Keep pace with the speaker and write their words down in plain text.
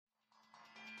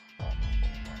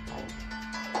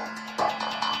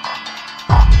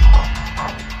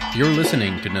You're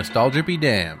listening to Nostalgia Be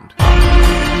Damned.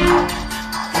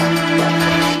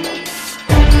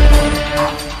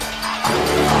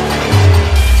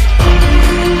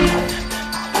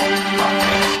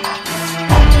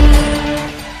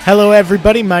 Hello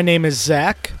everybody, my name is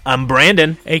Zach. I'm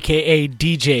Brandon. A.K.A.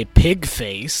 DJ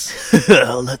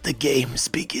Pigface. Let the games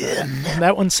begin.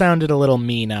 That one sounded a little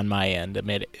mean on my end,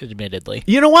 admittedly.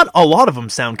 You know what? A lot of them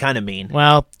sound kind of mean.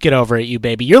 Well, get over it, you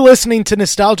baby. You're listening to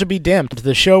Nostalgia Be Damned,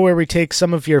 the show where we take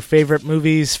some of your favorite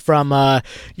movies from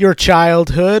your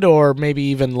childhood, or maybe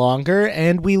even longer,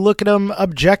 and we look at them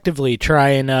objectively, try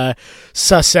and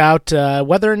suss out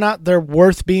whether or not they're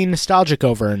worth being nostalgic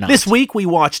over or not. This week we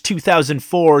watched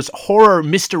 2004's horror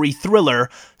mystery thriller,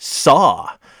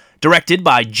 Saw. Directed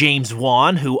by James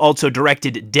Wan, who also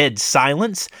directed Dead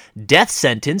Silence, Death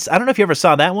Sentence. I don't know if you ever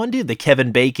saw that one, dude. The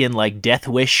Kevin Bacon, Death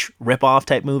Wish ripoff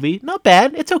type movie. Not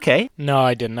bad. It's okay. No,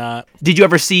 I did not. Did you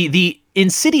ever see the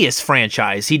Insidious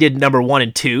franchise? He did number 1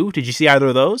 and 2. Did you see either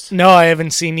of those? No, I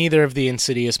haven't seen either of the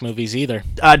Insidious movies either.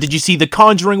 Did you see The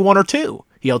Conjuring 1 or 2?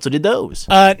 He also did those.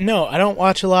 No, I don't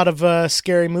watch a lot of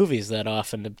scary movies that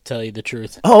often, to tell you the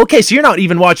truth. Oh, okay, so you're not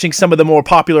even watching some of the more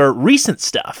popular recent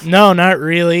stuff. No, not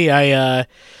really. The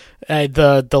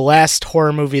last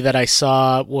horror movie that I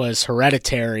saw was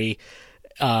Hereditary,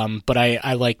 but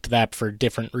I liked that for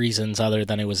different reasons other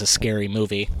than it was a scary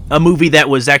movie. A movie that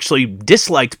was actually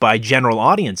disliked by general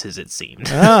audiences, it seemed.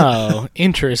 Oh,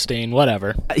 interesting.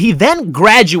 Whatever. He then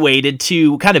graduated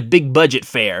to kind of big budget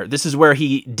fare. This is where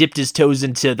he dipped his toes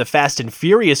into the Fast and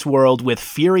Furious world with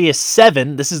Furious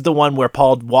 7. This is the one where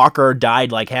Paul Walker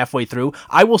died halfway through.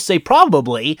 I will say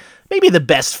probably maybe the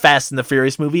best Fast and the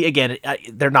Furious movie. Again,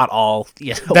 they're not all,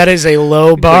 that is a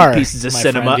low bar. Pieces of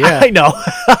cinema. Friend, yeah. I know.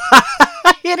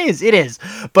 It is.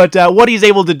 But what he's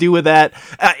able to do with that,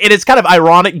 it is kind of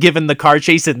ironic given the car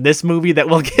chase in this movie that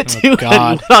we'll get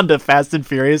to on to Fast and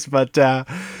Furious. But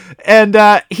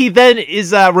he then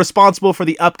is responsible for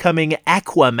the upcoming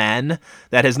Aquaman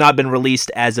that has not been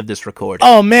released as of this recording.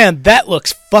 Oh man, that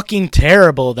looks fucking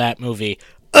terrible, that movie.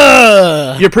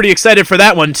 You're pretty excited for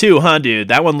that one too, huh, dude?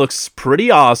 That one looks pretty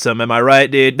awesome, am I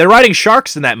right, dude? They're riding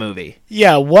sharks in that movie.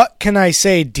 Yeah, what can I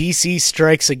say? DC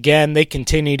strikes again. They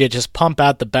continue to just pump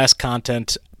out the best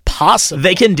content possible.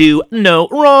 They can do no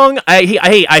wrong.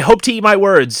 I hope to eat my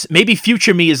words. Maybe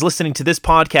future me is listening to this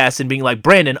podcast and being like,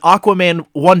 Brandon, Aquaman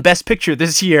won Best Picture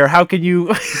this year. How can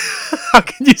you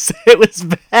say it was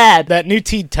bad? That new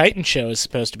Teen Titans show is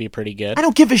supposed to be pretty good. I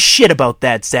don't give a shit about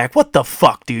that, Zach. What the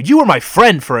fuck, dude? You were my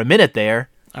friend for a minute there.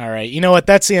 All right, you know what?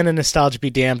 That's the end of Nostalgia Be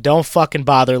Damned. Don't fucking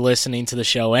bother listening to the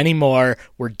show anymore.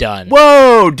 We're done.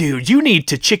 Whoa, dude, you need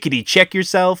to chickadee check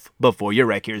yourself before you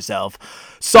wreck yourself.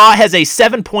 Saw has a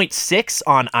 7.6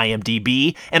 on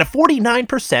IMDb and a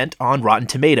 49% on Rotten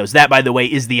Tomatoes. That, by the way,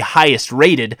 is the highest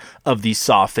rated of these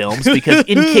Saw films, because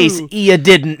in case you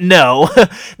didn't know,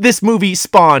 this movie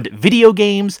spawned video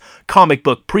games, comic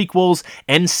book prequels,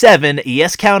 and 7,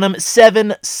 yes, count them,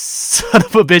 7 son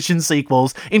of a bitchin'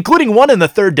 sequels, including one in the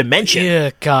third dimension. Yeah,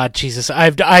 God, Jesus,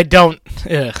 I don't.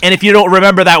 Ugh. And if you don't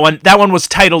remember that one was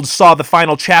titled Saw the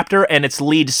Final Chapter, and its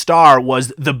lead star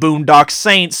was the Boondock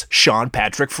Saints' Sean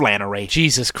Patrick Flannery.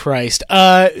 Jesus Christ.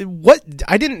 What?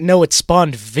 I didn't know it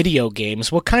spawned video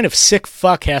games. What kind of sick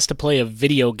fuck has to play a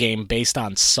video game based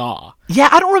on Saw? Yeah,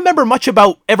 I don't remember much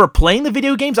about ever playing the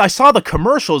video games. I saw the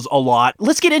commercials a lot.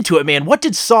 Let's get into it, man. What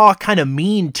did Saw kind of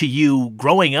mean to you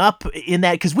growing up in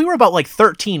that? Because we were about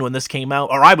 13 when this came out,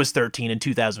 or I was 13 in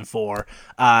 2004.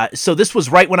 So this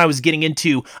was right when I was getting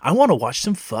into, I want to watch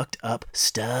some fucked up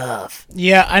stuff.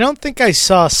 Yeah, I don't think I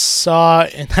saw Saw.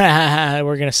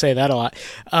 We're going to say that a lot.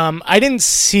 I didn't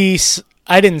see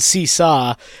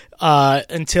Saw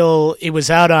until it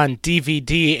was out on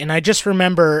DVD, and I just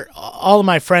remember all of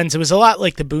my friends, it was a lot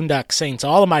like the Boondock Saints,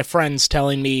 all of my friends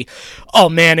telling me, oh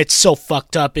man, it's so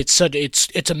fucked up, it's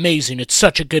amazing, it's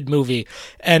such a good movie.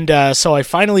 And so I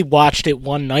finally watched it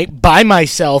one night by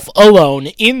myself, alone,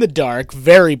 in the dark.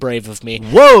 Very brave of me.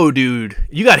 Whoa, dude,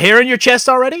 you got hair in your chest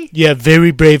already? Yeah,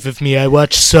 very brave of me. I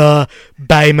watched Saw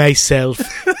by myself,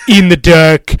 in the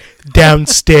dark,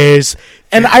 downstairs.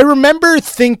 And I remember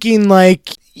thinking,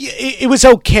 it was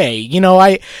okay.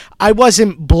 I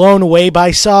wasn't blown away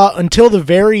by Saw until the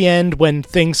very end, when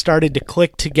things started to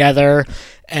click together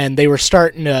and they were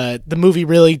starting to, the movie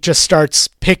really just starts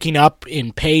picking up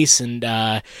in pace and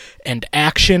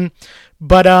action.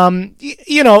 But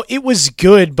it was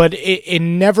good, but it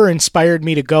never inspired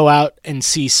me to go out and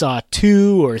see Saw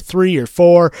 2 or 3 or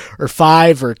 4 or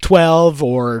 5 or 12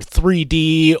 or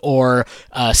 3D or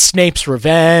Snape's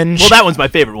Revenge. Well, that one's my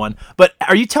favorite one. But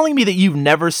are you telling me that you've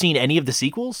never seen any of the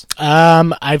sequels?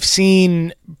 I've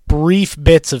seen brief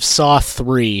bits of Saw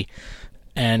 3.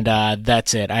 And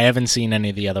that's it. I haven't seen any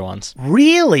of the other ones.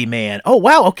 Really, man? Oh,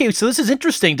 wow. Okay, so this is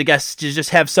interesting to just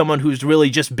have someone who's really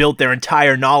just built their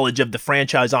entire knowledge of the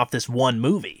franchise off this one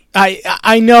movie.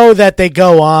 I know that they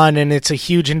go on, and it's a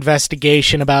huge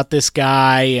investigation about this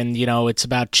guy, and, it's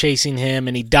about chasing him,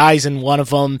 and he dies in one of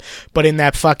them, but in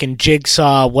that fucking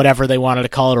Jigsaw, whatever they wanted to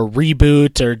call it, a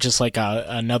reboot, or just like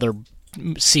another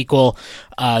sequel,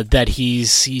 that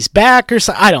he's back or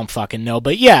something. I don't fucking know,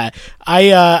 but yeah,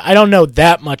 I don't know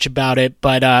that much about it,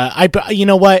 but you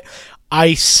know what?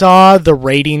 I saw the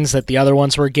ratings that the other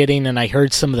ones were getting, and I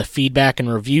heard some of the feedback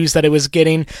and reviews that it was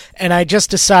getting, and I just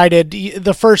decided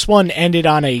the first one ended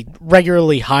on a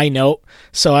regularly high note,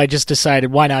 so I just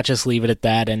decided why not just leave it at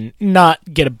that and not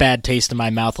get a bad taste in my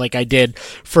mouth like I did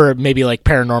for maybe like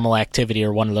Paranormal Activity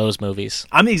or one of those movies.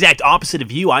 I'm the exact opposite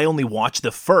of you. I only watched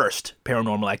the first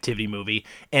Paranormal Activity movie,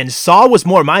 and Saw was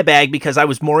more my bag because I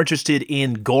was more interested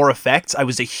in gore effects. I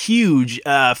was a huge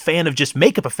fan of just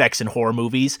makeup effects in horror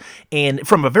movies, and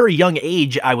from a very young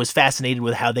age, I was fascinated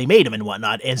with how they made them and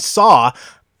whatnot. And Saw,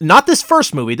 not this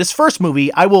first movie. This first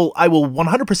movie, I will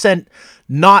 100%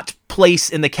 not place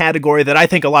in the category that I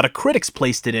think a lot of critics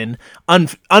placed it in,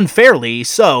 unfairly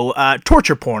so,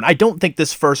 torture porn. I don't think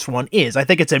this first one is. I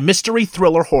think it's a mystery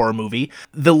thriller horror movie.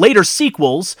 The later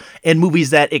sequels and movies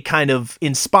that it kind of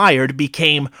inspired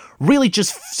became really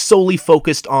just solely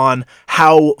focused on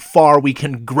how far we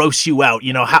can gross you out.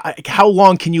 How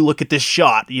long can you look at this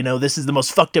shot? This is the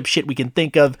most fucked up shit we can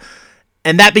think of.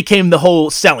 And that became the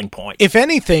whole selling point. If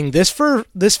anything, this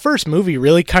first movie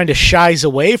really kind of shies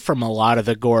away from a lot of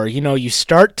the gore. You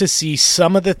start to see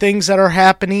some of the things that are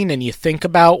happening and you think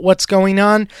about what's going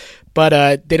on,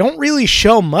 but they don't really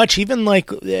show much. Even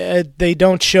they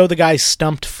don't show the guy's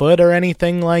stumped foot or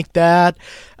anything like that.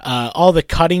 All the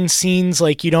cutting scenes,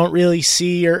 you don't really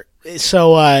see, or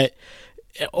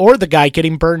the guy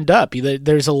getting burned up.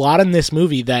 There's a lot in this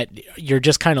movie that you're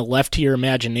just kind of left to your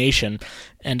imagination.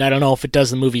 And I don't know if it does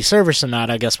the movie service or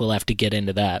not. I guess we'll have to get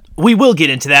into that. We will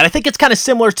get into that. I think it's kind of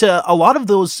similar to a lot of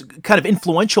those kind of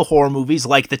influential horror movies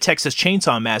like the Texas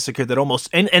Chainsaw Massacre that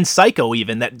almost, and Psycho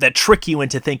even, that trick you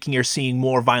into thinking you're seeing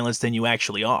more violence than you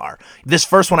actually are. This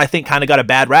first one I think kind of got a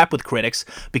bad rap with critics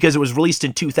because it was released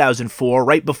in 2004,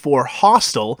 right before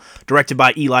Hostel, directed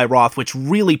by Eli Roth, which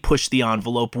really pushed the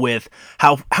envelope with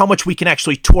how much we can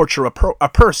actually torture a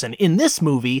person. In this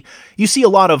movie, you see a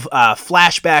lot of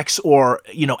flashbacks or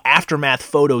aftermath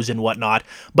photos and whatnot,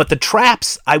 but the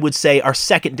traps, I would say, are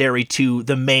secondary to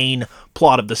the main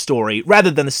plot of the story, rather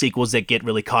than the sequels that get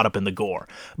really caught up in the gore.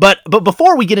 But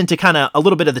before we get into kind of a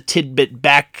little bit of the tidbit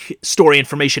backstory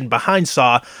information behind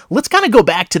Saw, let's kind of go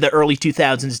back to the early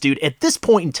 2000s, dude. At this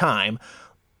point in time,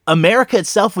 America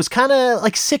itself was kind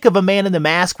of sick of A Man in the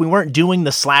Mask. We weren't doing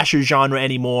the slasher genre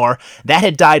anymore. That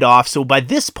had died off. So by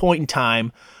this point in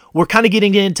time, we're kind of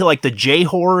getting into the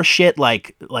J-horror shit,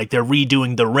 like they're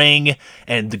redoing The Ring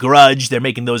and The Grudge. They're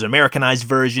making those Americanized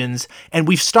versions. And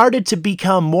we've started to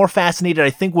become more fascinated, I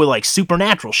think, with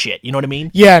supernatural shit. You know what I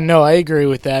mean? Yeah, no, I agree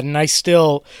with that. And I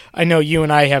know you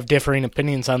and I have differing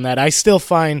opinions on that. I still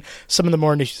find some of the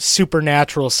more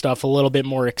supernatural stuff a little bit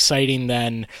more exciting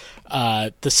than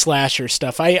the slasher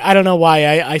stuff. I don't know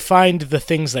why. I find the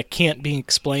things that can't be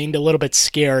explained a little bit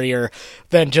scarier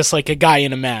than just a guy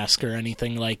in a mask or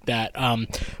anything like that.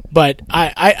 But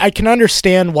I can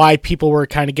understand why people were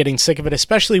kind of getting sick of it,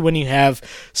 especially when you have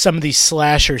some of these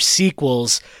slasher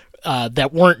sequels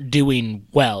that weren't doing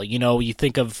well. You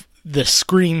think of the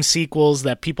Scream sequels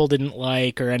that people didn't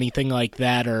like or anything like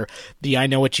that, or the I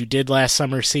Know What You Did Last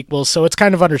Summer sequels. So it's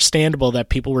kind of understandable that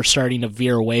people were starting to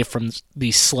veer away from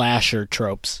these slasher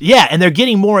tropes. Yeah, and they're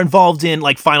getting more involved in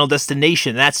Final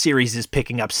Destination. That series is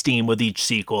picking up steam with each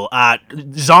sequel.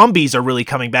 Zombies are really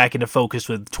coming back into focus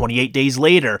with 28 Days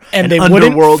Later and they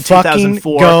Underworld wouldn't fucking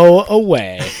 2004. Go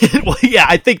away. Well, yeah,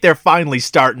 I think they're finally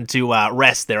starting to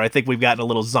rest there. I think we've gotten a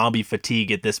little zombie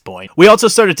fatigue at this point. We also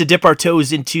started to dip our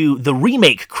toes into the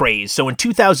remake craze. So in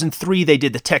 2003, they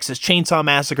did the Texas Chainsaw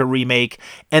Massacre remake,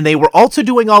 and they were also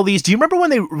doing all these. Do you remember when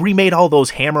they remade all those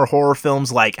Hammer horror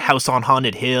films like House on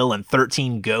Haunted Hill and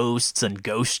 13 Ghosts and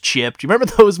Ghost Ship? Do you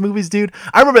remember those movies, dude?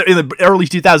 I remember in the early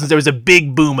 2000s, there was a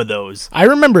big boom of those. I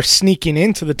remember sneaking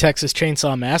into the Texas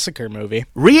Chainsaw Massacre movie.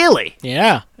 Really?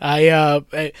 Yeah.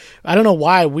 I don't know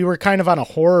why. We were kind of on a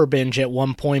horror binge at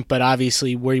one point, but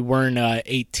obviously we weren't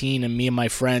 18, and me and my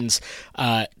friends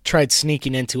tried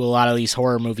sneaking into a lot of these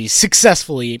horror movies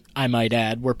successfully, I might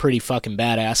add. We're pretty fucking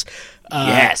badass.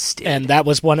 Yes, dude. And that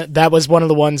was one of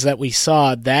the ones that we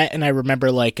saw. That, and I remember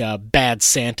like Bad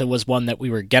Santa was one that we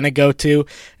were gonna go to,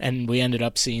 and we ended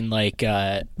up seeing like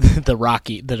the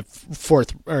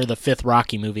fifth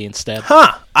Rocky movie instead.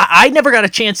 Huh. I never got a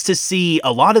chance to see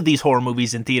a lot of these horror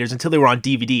movies in theaters until they were on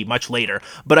DVD much later.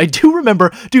 But I do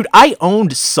remember, dude, I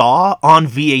owned Saw on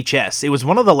VHS. It was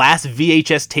one of the last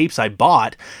VHS tapes I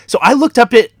bought. So I looked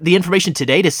up the information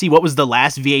today to see what was the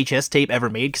last VHS tape ever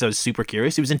made because I was super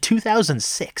curious. It was in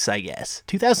 2006, I guess.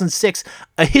 2006,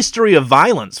 A History of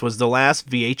Violence was the last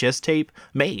VHS tape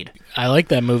made. I like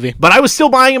that movie. But I was still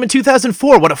buying them in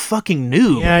 2004. What a fucking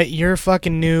noob. Yeah, you're a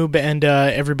fucking noob, and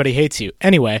everybody hates you.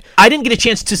 Anyway. I didn't get a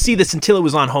chance to see this until it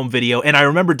was on home video, and I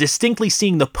remember distinctly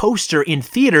seeing the poster in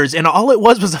theaters, and all it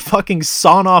was a fucking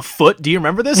sawn-off foot. Do you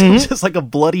remember this? Mm-hmm. It was just like a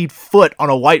bloodied foot on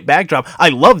a white backdrop. I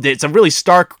loved it. It's a really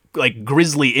stark, like,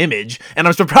 grisly image, and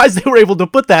I'm surprised they were able to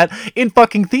put that in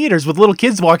fucking theaters with little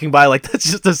kids walking by like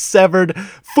that's just a severed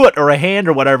foot or a hand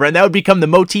or whatever, and that would become the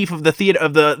motif of the theater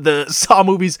of the Saw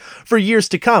movies for years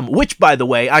to come, which, by the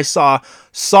way, I saw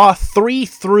 3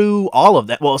 through all of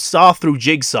that. Well, Saw through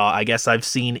Jigsaw, I guess I've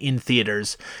seen in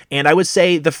theaters, and I would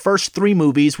say the first 3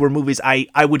 movies were movies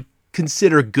I would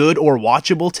consider good or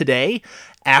watchable today.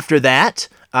 After that,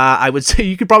 I would say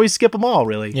you could probably skip them all,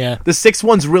 really. Yeah. The 6th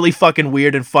one's really fucking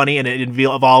weird and funny, and it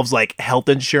involves, like, health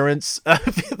insurance.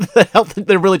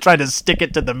 They're really trying to stick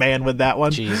it to the man with that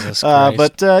one. Jesus Christ.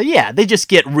 But yeah, they just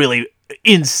get really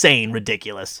insane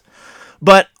ridiculous.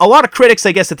 But a lot of critics,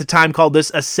 I guess, at the time called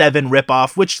this a 7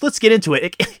 ripoff, which, let's get into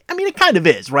it. I mean, it kind of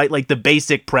is, right? Like, the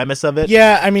basic premise of it.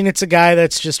 Yeah, I mean, it's a guy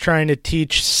that's just trying to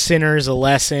teach sinners a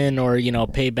lesson or,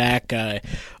 pay back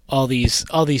all these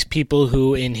people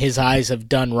who, in his eyes, have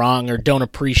done wrong or don't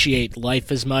appreciate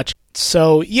life as much.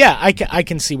 So, yeah, I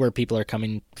can see where people are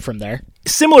coming from there.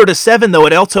 Similar to 7, though,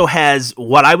 it also has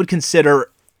what I would consider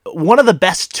one of the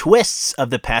best twists of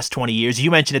the past 20 years.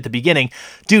 You mentioned at the beginning,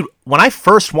 dude, when I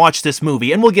first watched this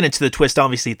movie, and we'll get into the twist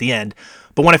obviously at the end,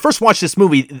 but when I first watched this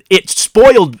movie, it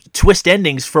spoiled twist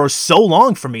endings for so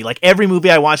long for me. Like, every movie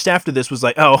I watched after this was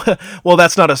like, oh, well,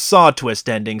 that's not a Saw twist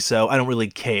ending, so I don't really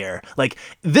care. Like,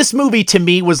 this movie to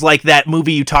me was like that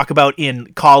movie you talk about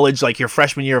in college, like your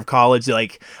freshman year of college.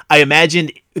 Like, I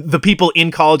imagined the people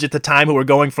in college at the time who were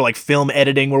going for like film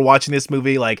editing were watching this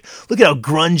movie. Like, look at how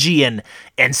grungy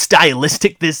and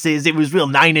stylistic this is. It was real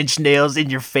 9 Inch Nails in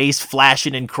your face,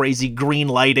 flashing and crazy green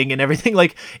lighting and everything.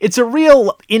 Like, it's a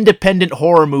real independent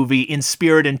horror movie in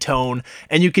spirit and tone,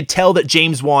 and you could tell that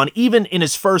James Wan, even in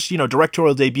his first,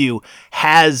 directorial debut,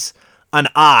 has an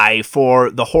eye for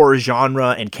the horror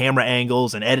genre and camera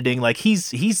angles and editing. Like,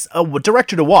 he's a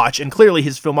director to watch, and clearly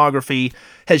his filmography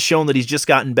has shown that he's just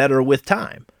gotten better with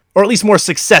time. Or at least more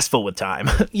successful with time.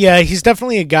 Yeah, he's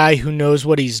definitely a guy who knows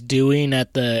what he's doing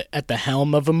at the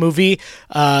helm of a movie.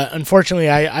 Unfortunately,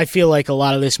 I feel like a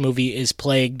lot of this movie is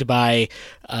plagued by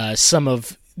some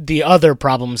of the other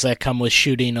problems that come with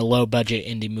shooting a low-budget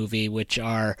indie movie, which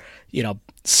are,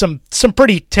 some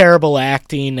pretty terrible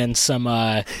acting and some,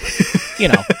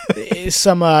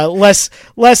 some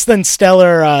less than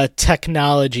stellar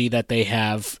technology that they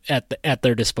have at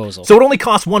their disposal. So it only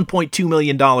cost $1.2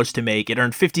 million to make. It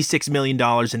earned $56 million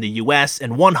in the U.S.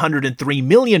 and $103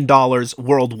 million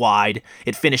worldwide.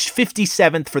 It finished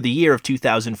 57th for the year of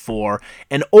 2004.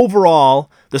 And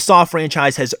overall, the Saw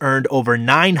franchise has earned over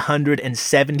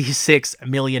 $976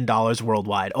 million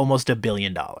worldwide, almost $1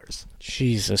 billion.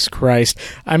 Jesus Christ.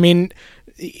 I mean,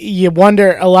 you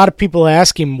wonder, a lot of people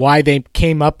ask him why they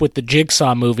came up with the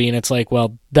Jigsaw movie, and it's like,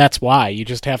 well, that's why. You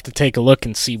just have to take a look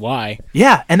and see why.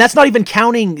 Yeah, and that's not even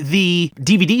counting the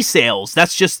DVD sales.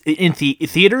 That's just in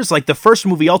theaters. Like, the first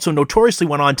movie also notoriously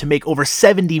went on to make over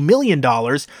 $70 million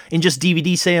in just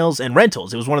DVD sales and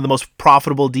rentals. It was one of the most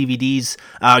profitable DVDs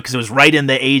because it was right in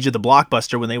the age of the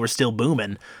blockbuster when they were still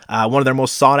booming. One of their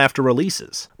most sought-after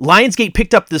releases. Lionsgate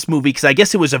picked up this movie because I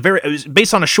guess it was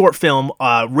based on a short film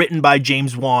written by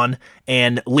James Wan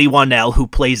and Lee Wanell, who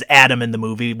plays Adam in the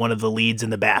movie, one of the leads in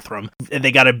the bathroom.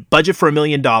 They got a budget for $1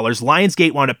 million.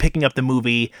 Lionsgate wound up picking up the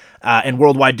movie and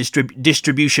worldwide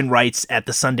distribution rights at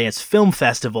the Sundance Film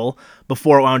Festival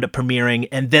before it wound up premiering,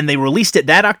 and then they released it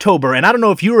that October. And I don't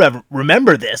know if you ever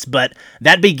remember this, but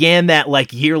that began that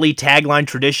like yearly tagline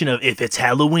tradition of, if it's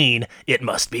Halloween, it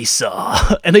must be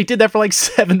Saw. And they did that for like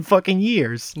 7 fucking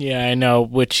years. Yeah, I know,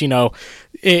 which,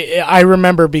 I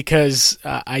remember because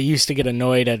I used to get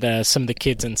annoyed at some of the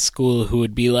kids in school who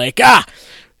would be like,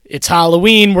 it's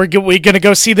Halloween. We're gonna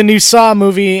go see the new Saw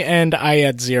movie, and I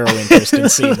had zero interest in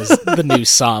seeing the new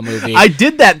Saw movie. I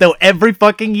did that though every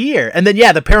fucking year, and then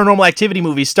the Paranormal Activity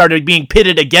movies started being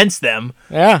pitted against them.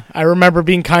 Yeah, I remember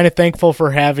being kind of thankful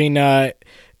for having an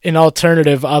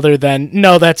alternative other than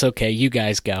no, that's okay. You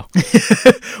guys go.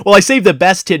 Well, I saved the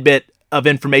best tidbit of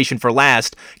information for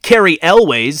last. Carrie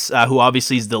Elways, who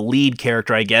obviously is the lead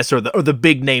character, I guess, or the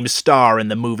big name star in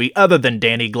the movie, other than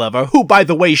Danny Glover, who, by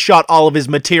the way, shot all of his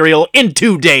material in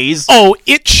 2 days. Oh,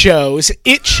 it shows.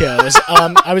 It shows.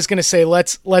 I was gonna say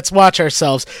let's watch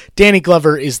ourselves. Danny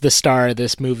Glover is the star of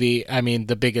this movie. I mean,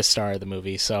 the biggest star of the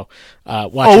movie. So,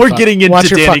 we're getting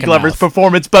into Danny Glover's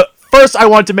performance, but first, I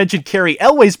want to mention Carrie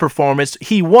Elways' performance.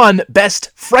 He won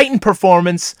Best Frightened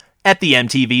Performance at the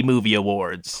MTV Movie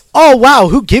Awards. Oh, wow.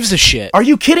 Who gives a shit? Are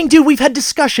you kidding, dude? We've had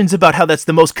discussions about how that's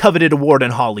the most coveted award in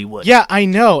Hollywood. Yeah, I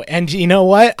know. And you know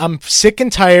what? I'm sick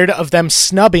and tired of them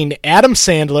snubbing Adam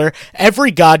Sandler every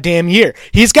goddamn year.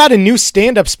 He's got a new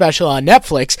stand-up special on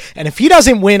Netflix, and if he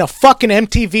doesn't win a fucking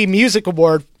MTV Music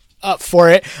Award for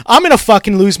it, I'm gonna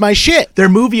fucking lose my shit. They're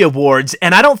movie awards,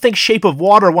 and I don't think Shape of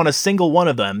Water won a single one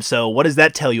of them, so what does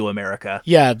that tell you, America?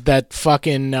 Yeah, that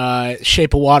fucking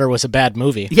Shape of Water was a bad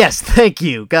movie. Yes, thank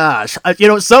you. Gosh.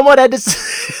 Someone had to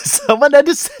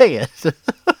say it.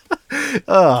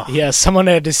 Oh. Yeah, someone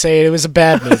had to say it was a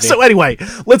bad movie. So anyway,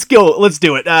 let's go. Let's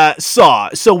do it. Saw.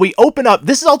 So we open up.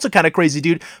 This is also kind of crazy,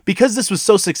 dude, because this was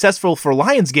so successful for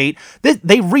Lionsgate.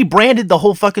 They rebranded the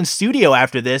whole fucking studio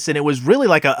after this, and it was really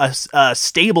like a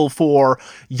stable for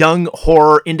young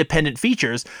horror independent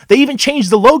features. They even changed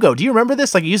the logo. Do you remember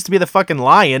this? Like, it used to be the fucking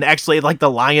lion, actually, like the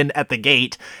lion at the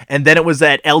gate, and then it was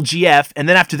that LGF, and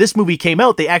then after this movie came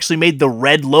out, they actually made the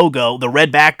red logo, the red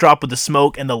backdrop with the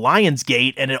smoke and the lion's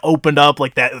gate, and it opened up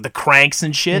like that, the cranks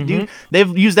and shit, dude.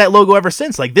 They've used that logo ever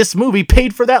since. Like, this movie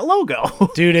paid for that logo.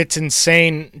 Dude, it's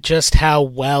insane just how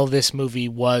well this movie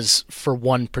was for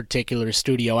one particular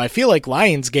studio. I feel like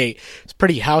Lionsgate is a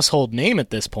pretty household name at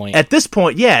this point. At this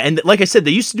point, yeah. And like I said,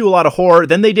 they used to do a lot of horror.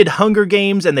 Then they did Hunger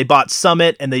Games, and they bought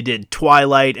Summit, and they did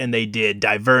Twilight, and they did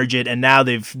Divergent, and now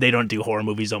they don't do horror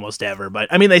movies almost ever.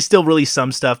 But I mean, they still release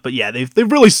some stuff. But yeah,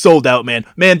 they've really sold out, man.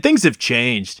 Man, things have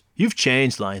changed. You've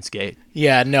changed, Lionsgate.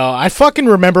 Yeah, no, I fucking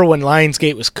remember when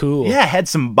Lionsgate was cool. Yeah, had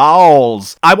some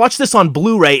balls. I watched this on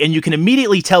Blu-ray, and you can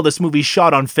immediately tell this movie's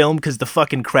shot on film because the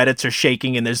fucking credits are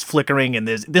shaking and there's flickering, and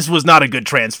this was not a good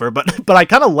transfer, but I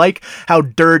kind of like how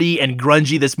dirty and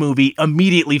grungy this movie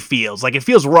immediately feels. Like, it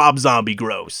feels Rob Zombie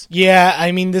gross. Yeah,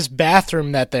 I mean, this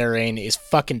bathroom that they're in is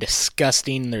fucking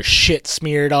disgusting. There's shit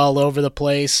smeared all over the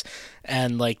place.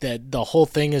 And like the whole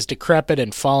thing is decrepit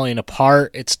and falling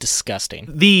apart. It's disgusting.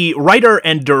 The writer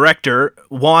and director,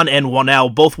 Juan and Juanel,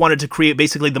 both wanted to create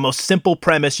basically the most simple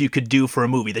premise you could do for a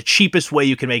movie, the cheapest way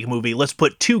you can make a movie. Let's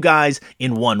put 2 guys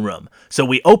in one room. So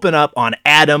we open up on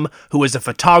Adam, who is a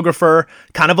photographer,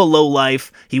 kind of a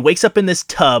lowlife. He wakes up in this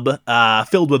tub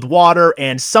filled with water,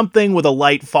 and something with a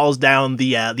light falls down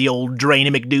the old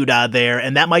drainy McDoodah there,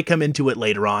 and that might come into it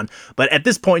later on. But at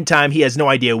this point in time, he has no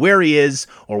idea where he is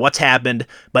or what's happened.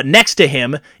 But next to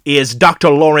him is Dr.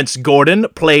 Lawrence Gordon,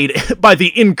 played by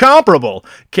the incomparable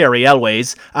Carrie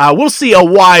Elways. We'll see a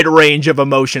wide range of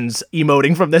emotions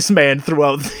emoting from this man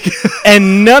throughout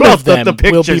and none of them will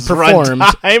be picture's performed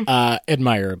runtime.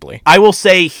 admirably. I will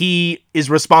say he is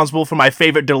responsible for my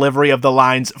favorite delivery of the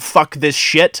lines "fuck this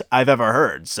shit" I've ever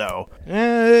heard. So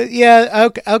yeah,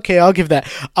 okay, I'll give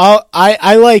that.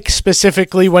 I like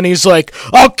specifically when he's like,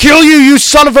 "I'll kill you, you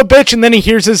son of a bitch," and then he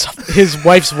hears his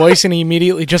wife's voice and he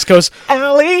immediately just goes,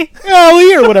 Allie,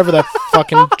 or whatever that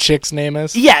fucking chick's name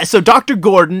is. Yeah, so Dr.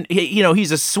 Gordon,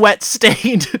 he's a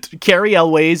sweat-stained Carrie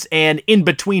Elways, and in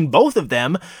between both of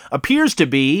them appears to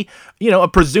be, a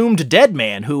presumed dead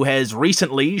man who has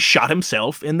recently shot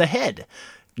himself in the head.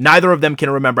 Neither of them can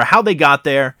remember how they got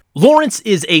there. Lawrence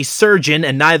is a surgeon,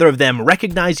 and neither of them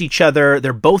recognize each other.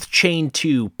 They're both chained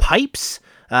to pipes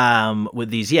with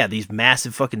these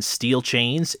massive fucking steel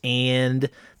chains, and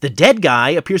the dead guy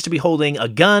appears to be holding a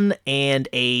gun and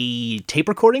a tape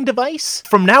recording device.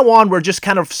 From now on, we're just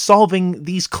kind of solving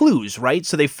these clues, right?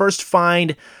 So they first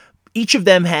find each of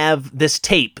them have this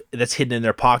tape that's hidden in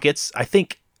their pockets. I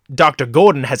think Dr.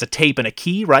 Gordon has a tape and a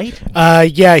key, right?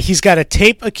 Yeah, he's got a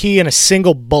tape, a key, and a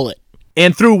single bullet.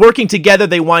 And through working together,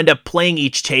 they wind up playing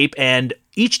each tape, and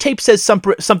Each tape says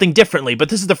something differently, but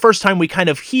this is the first time we kind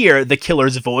of hear the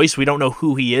killer's voice. We don't know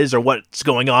who he is or what's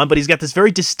going on, but he's got this very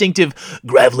distinctive,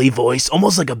 gravelly voice,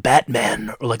 almost like a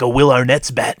Batman or like a Will Arnett's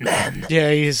Batman. Yeah,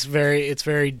 it's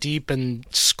very deep and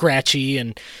scratchy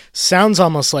and sounds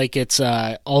almost like it's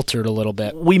altered a little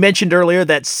bit. We mentioned earlier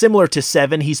that similar to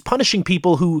Seven, he's punishing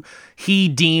people who he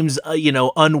deems,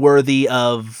 unworthy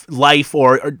of life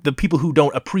or the people who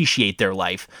don't appreciate their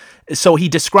life. So he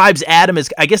describes Adam as,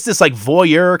 I guess, this like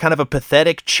voyeur, kind of a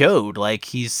pathetic chode. Like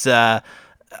he's, I've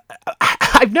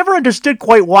never understood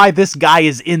quite why this guy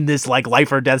is in this like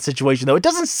life or death situation, though. It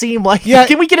doesn't seem like,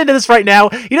 can we get into this right now?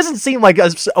 He doesn't seem like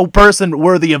a person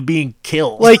worthy of being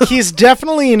killed. Like he's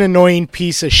definitely an annoying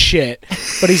piece of shit,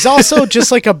 but he's also just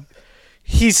like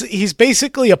he's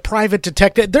basically a private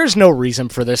detective. There's no reason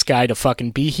for this guy to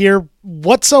fucking be here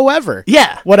whatsoever.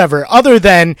 Yeah. Whatever. Other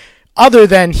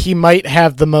than he might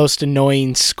have the most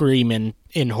annoying scream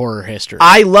in horror history.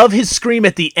 I love his scream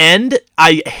at the end.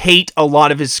 I hate a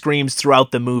lot of his screams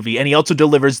throughout the movie. And he also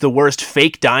delivers the worst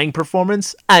fake dying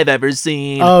performance I've ever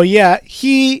seen. Oh, yeah.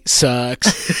 He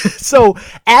sucks. So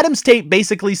Adam's tape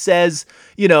basically says,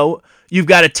 you've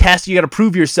got to test, you got to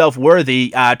prove yourself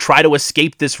worthy, try to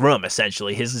escape this room,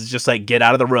 essentially. His is just like, get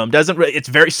out of the room. It's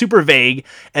very super vague.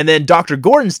 And then Dr.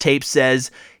 Gordon's tape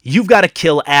says, you've got to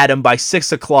kill Adam by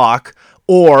 6 o'clock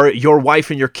or your wife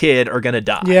and your kid are going to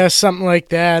die. Yeah, something like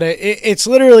that. It's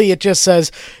literally, it just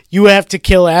says, you have to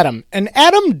kill Adam. And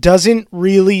Adam doesn't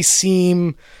really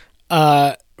seem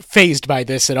phased by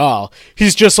this at all.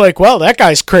 He's just like, well, that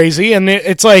guy's crazy. And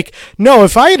it's like, no,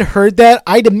 if I had heard that,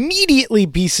 I'd immediately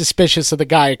be suspicious of the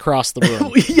guy across the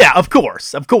room. Yeah, of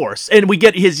course. And we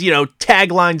get his,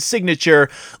 tagline signature,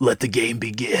 let the game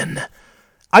begin.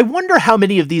 I wonder how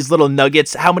many of these little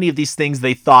nuggets, how many of these things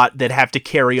they thought that have to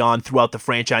carry on throughout the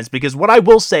franchise. Because what I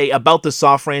will say about the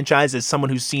Saw franchise as someone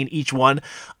who's seen each one,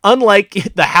 unlike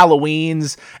the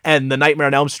Halloweens and the Nightmare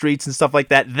on Elm Streets and stuff like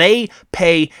that, they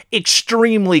pay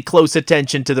extremely close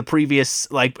attention to the previous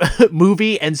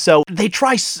movie. And so they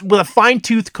try with a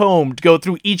fine-tooth comb to go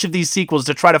through each of these sequels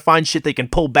to try to find shit they can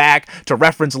pull back to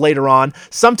reference later on.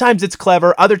 Sometimes it's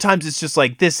clever. Other times it's just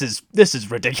like, this is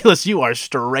ridiculous. You are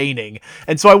straining.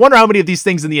 And so I wonder how many of these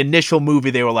things in the initial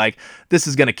movie they were like, this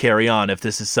is going to carry on if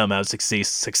this is somehow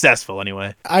successful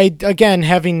anyway. Again,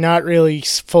 having not really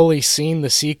fully seen the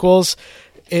sequels,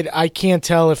 I can't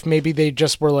tell if maybe they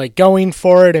just were like going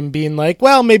for it and being like,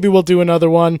 well, maybe we'll do another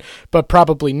one, but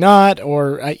probably not.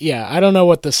 Or I don't know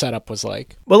what the setup was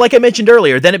like. Well, like I mentioned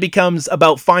earlier, then it becomes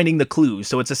about finding the clues.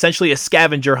 So it's essentially a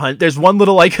scavenger hunt. There's one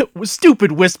little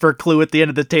stupid whisper clue at the end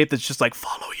of the tape that's just like,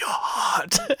 follow your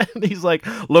heart. And he's like,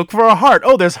 look for a heart.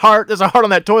 Oh, there's a heart on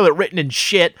that toilet written in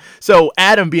shit. So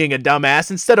Adam, being a dumbass,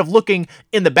 instead of looking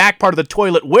in the back part of the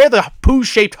toilet where the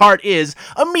poo-shaped heart is,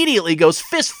 immediately goes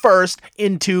fist first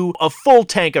into a full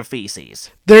tank of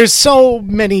feces. There's so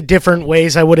many different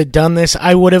ways I would have done this.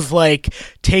 I would have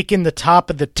taken the top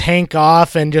of the tank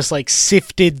off and just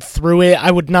sifted through it.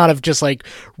 I would not have just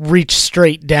reached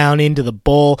straight down into the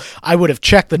bowl. I would have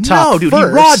checked the top dude, first.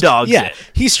 He raw dogs it.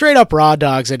 He straight up raw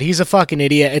dogs it. He's a fucking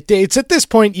idiot. It's at this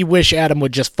point you wish Adam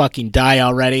would just fucking die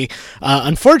already.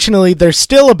 Unfortunately, there's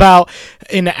still about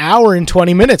an hour and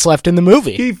 20 minutes left in the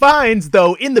movie. He finds,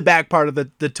 though, in the back part of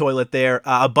the toilet there,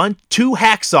 two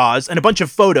hacksaws and a bunch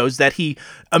of photos that he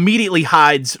immediately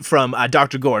hides from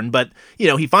Dr. Gordon. But,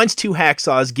 he finds two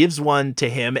hacksaws, gives one to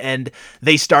him, and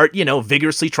they start,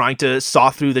 vigorously trying to saw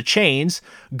through the chains.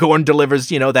 Gordon delivers,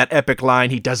 that epic line,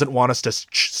 he doesn't want us to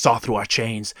saw through our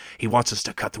chains. He wants us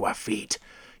to cut through our feet.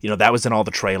 That was in all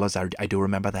the trailers. I do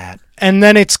remember that. And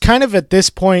then it's kind of at this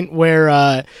point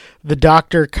where the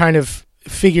doctor kind of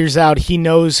figures out he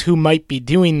knows who might be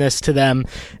doing this to them,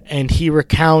 and he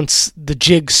recounts the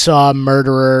jigsaw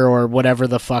murderer or whatever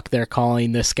the fuck they're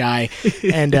calling this guy.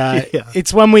 And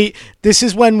this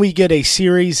is when we get a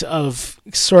series of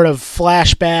sort of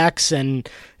flashbacks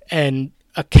and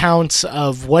accounts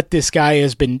of what this guy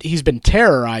he's been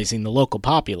terrorizing the local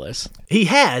populace. He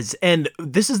has, and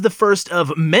this is the first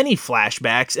of many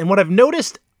flashbacks. And what I've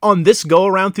noticed on this go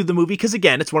around through the movie, because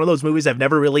again, it's one of those movies I've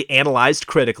never really analyzed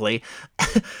critically.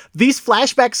 These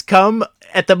flashbacks come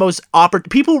at the most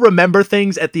people remember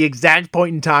things at the exact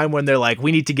point in time when they're like,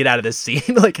 we need to get out of this scene.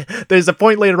 There's a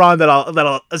point later on that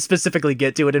I'll specifically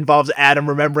get to. It involves Adam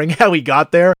remembering how he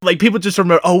got there. People just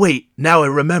remember, oh wait, now I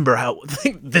remember how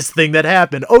this thing that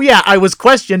happened. Oh yeah, I was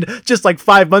questioned just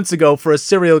 5 months ago for a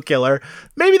serial killer.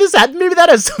 Maybe that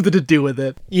has something to do with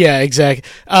it. Yeah, exactly.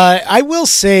 I will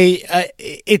say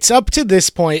it's up to this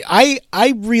point.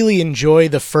 I really enjoy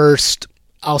the first,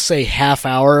 I'll say, half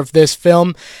hour of this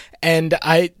film. And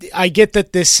I get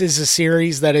that this is a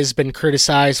series that has been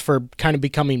criticized for kind of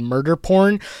becoming murder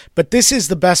porn, but this is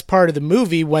the best part of the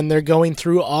movie when they're going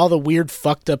through all the weird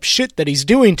fucked up shit that he's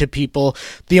doing to people.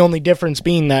 The only difference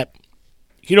being that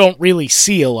you don't really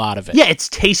see a lot of it. Yeah, it's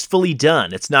tastefully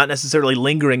done. It's not necessarily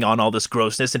lingering on all this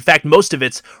grossness. In fact, most of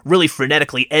it's really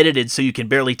frenetically edited so you can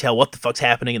barely tell what the fuck's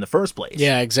happening in the first place.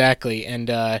 Yeah, exactly. And,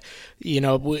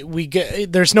 we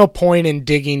get, there's no point in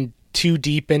digging too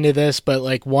deep into this, but,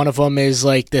 like, one of them is,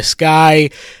 like, this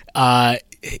guy,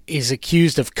 is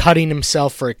accused of cutting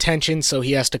himself for attention, so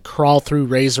he has to crawl through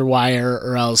razor wire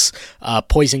or else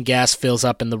poison gas fills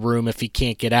up in the room if he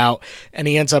can't get out, and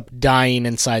he ends up dying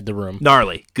inside the room.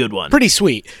 Gnarly. Good one. Pretty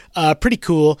sweet. Pretty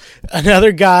cool.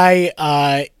 Another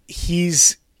guy,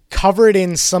 he's covered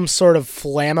in some sort of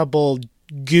flammable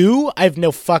goo. I have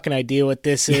no fucking idea what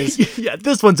this is. Yeah,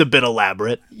 this one's a bit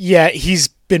elaborate. Yeah, he's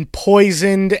been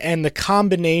poisoned, and the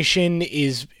combination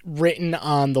is written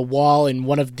on the wall in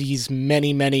one of these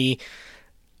many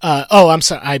I'm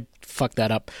sorry, I fucked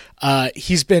that up.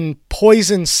 He's been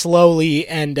poisoned slowly,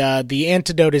 and the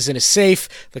antidote is in a safe.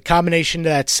 The combination to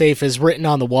that safe is written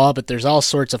on the wall, but there's all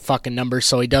sorts of fucking numbers,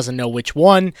 so he doesn't know which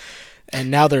one. And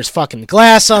now there's fucking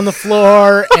glass on the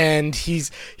floor, and he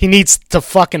needs to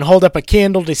fucking hold up a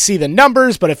candle to see the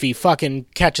numbers, but if he fucking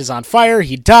catches on fire,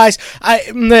 he dies.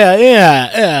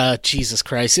 Jesus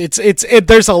Christ.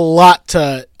 There's a lot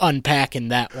to unpack in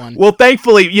that one. Well,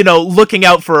 thankfully, looking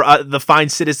out for the fine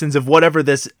citizens of whatever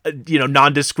this,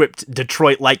 nondescript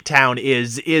Detroit-like town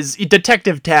is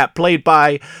Detective Tapp, played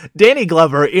by Danny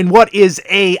Glover, in what is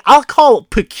I'll call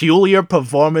peculiar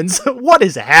performance. What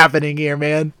is happening here,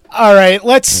 man? All right,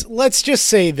 let's just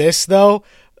say this though.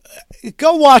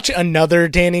 Go watch another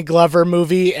Danny Glover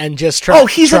movie and just try. Oh,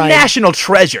 he's a national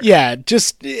treasure. Yeah,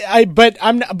 but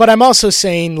I'm also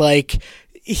saying, like,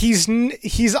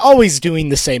 he's always doing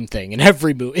the same thing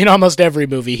in almost every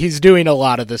movie. He's doing a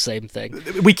lot of the same thing.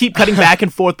 We keep cutting back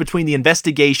and forth between the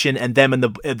investigation and them in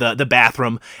the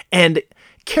bathroom, and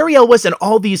Cary Elwes and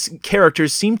all these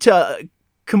characters seem to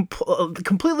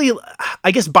completely,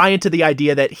 I guess, buy into the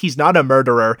idea that he's not a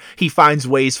murderer. He finds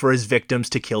ways for his victims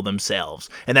to kill themselves.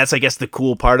 And that's, I guess, the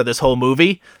cool part of this whole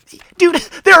movie. Dude,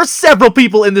 there are several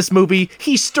people in this movie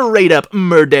he straight up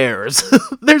murders.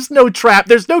 There's no trap.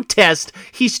 There's no test.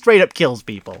 He straight up kills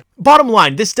people. Bottom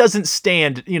line, this doesn't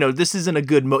stand, this isn't a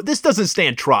good this doesn't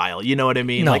stand trial. You know what I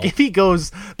mean? No. Like, if he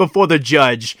goes before the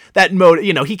judge, that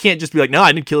he can't just be like, no,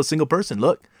 I didn't kill a single person.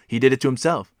 Look. He did it to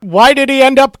himself. Why did he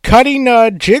end up cutting a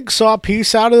jigsaw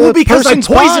piece out of the person's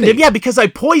I poisoned body? him. Yeah, because I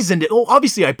poisoned it. Oh,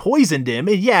 obviously I poisoned him.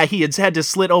 And yeah, he had to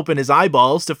slit open his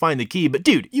eyeballs to find the key. But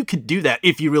dude, you could do that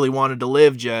if you really wanted to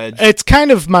live, Judge. It's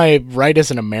kind of my right as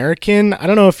an American. I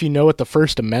don't know if you know what the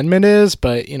First Amendment is,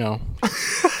 but,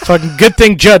 fucking good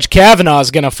thing Judge Kavanaugh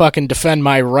is going to fucking defend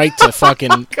my right to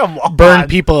fucking burn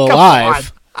people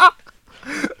alive.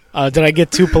 Did I get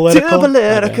too political? Too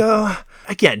political. Okay.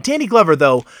 Again, Danny Glover,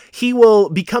 though, he will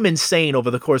become insane over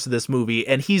the course of this movie,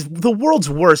 and he's the world's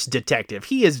worst detective.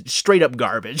 He is straight up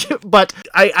garbage. But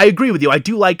I agree with you. I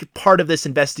do like part of this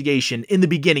investigation, in the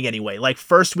beginning anyway. Like,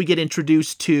 first we get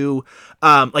introduced to,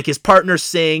 his partner,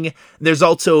 Singh. There's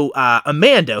also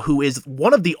Amanda, who is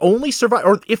one of the only survivor,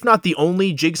 or if not the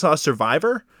only Jigsaw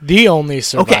survivor. The only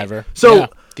survivor. Okay, so yeah,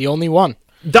 the only one.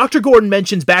 Dr. Gordon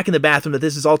mentions back in the bathroom that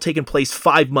this has all taken place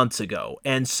 5 months ago.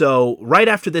 And so right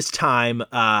after this time,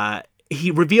 he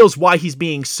reveals why he's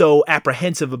being so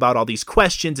apprehensive about all these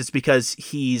questions. It's because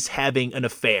he's having an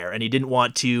affair and he didn't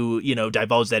want to,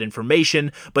 divulge that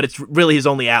information, but it's really his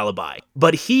only alibi.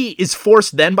 But he is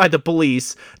forced then by the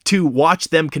police to watch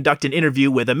them conduct an interview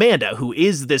with Amanda, who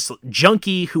is this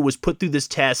junkie who was put through this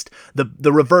test,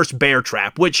 the reverse bear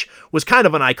trap, which was kind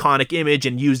of an iconic image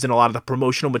and used in a lot of the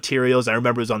promotional materials. I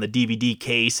remember it was on the DVD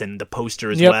case and the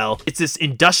poster as well. It's this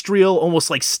industrial, almost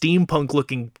like steampunk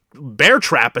looking bear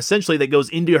trap, essentially, that goes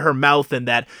into her mouth, and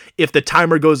that if the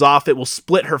timer goes off, it will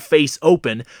split her face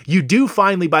open. You do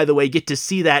finally, by the way, get to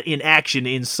see that in action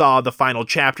in Saw, the final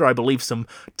chapter. I believe some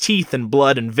teeth and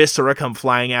blood and viscera come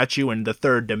flying at you in the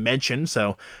third dimension.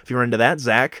 So if you're into that,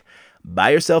 Zach,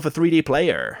 buy yourself a 3D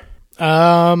player.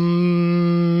 No.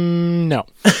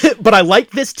 But I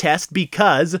like this test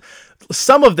because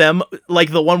some of them,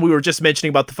 like the one we were just mentioning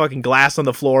about the fucking glass on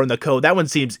the floor and the code, that one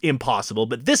seems impossible.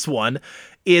 But this one,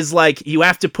 is like you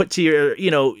have to put to your,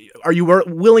 are you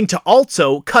willing to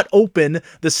also cut open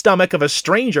the stomach of a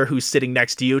stranger who's sitting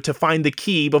next to you to find the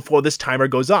key before this timer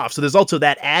goes off? So there's also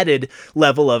that added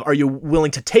level of, are you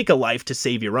willing to take a life to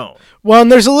save your own? Well,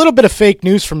 and there's a little bit of fake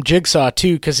news from Jigsaw,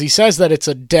 too, because he says that it's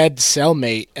a dead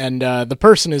cellmate, and the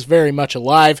person is very much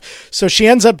alive. So she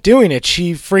ends up doing it.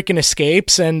 She freaking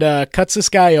escapes and cuts this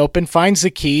guy open, finds the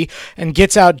key, and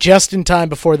gets out just in time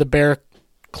before the bear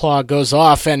claw goes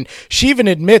off, and she even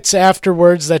admits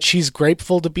afterwards that she's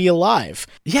grateful to be alive.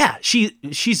 Yeah, she's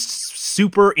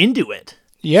super into it.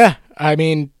 Yeah, I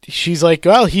mean, she's like,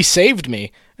 well, he saved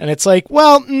me. And it's like,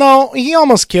 well, no, he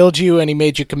almost killed you and he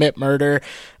made you commit murder.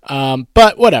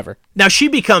 But whatever. Now, she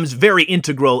becomes very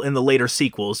integral in the later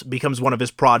sequels, becomes one of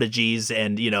his prodigies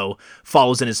and,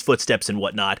 follows in his footsteps and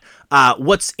whatnot.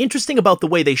 What's interesting about the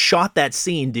way they shot that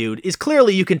scene, dude, is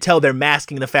clearly you can tell they're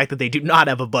masking the fact that they do not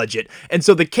have a budget. And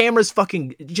so the camera's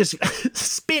fucking just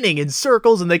spinning in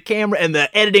circles, and the camera and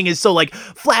the editing is so, like,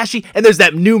 flashy, and there's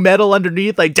that new metal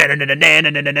underneath, like... Yeah,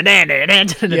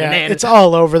 it's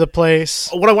all over the place.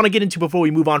 What I want to get into before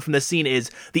we move on from this scene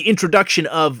is the introduction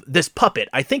of this puppet.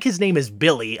 I think his name is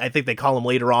Billy. I think they call him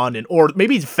later on, or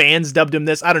maybe fans dubbed him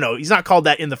this. I don't know. He's not called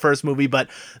that in the first movie, but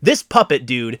this puppet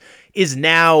dude is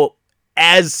now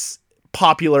as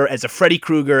popular as a Freddy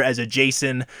Krueger, as a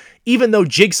Jason. Even though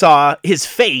Jigsaw, his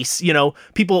face,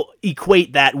 people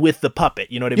equate that with the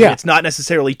puppet. You know what I mean? Yeah. It's not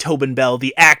necessarily Tobin Bell,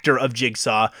 the actor of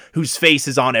Jigsaw, whose face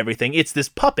is on everything. It's this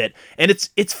puppet, and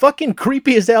it's fucking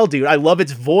creepy as hell, dude. I love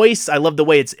its voice. I love the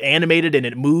way it's animated and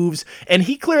it moves. And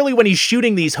he clearly, when he's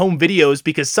shooting these home videos,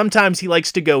 because sometimes he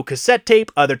likes to go cassette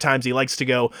tape, other times he likes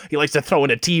to throw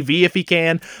in a TV if he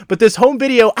can. But this home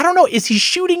video, I don't know, is he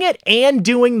shooting it and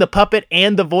doing the puppet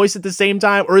and the voice at the same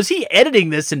time, or is he editing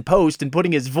this in post and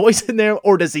putting his voice in there,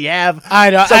 or does he have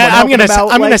I'm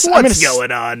what's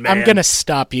going on, man? I'm gonna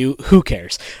stop you. Who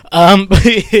cares? But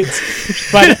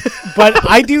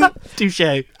I do.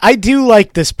 Touche. I do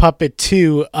like this puppet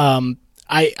too.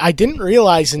 I didn't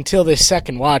realize until this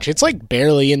second watch, it's like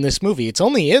barely in this movie. It's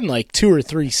only in like 2 or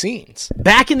 3 scenes.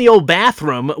 Back in the old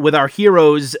bathroom with our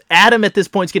heroes, Adam at this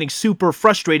point is getting super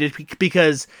frustrated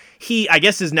because he, I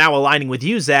guess, is now aligning with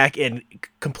you, Zach, and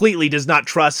completely does not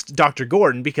trust Dr.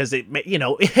 Gordon because,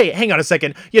 hey, hang on a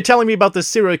second. You're telling me about this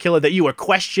serial killer that you were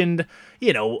questioned,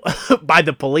 by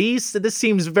the police? This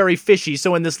seems very fishy.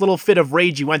 So in this little fit of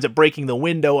rage, he winds up breaking the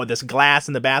window or this glass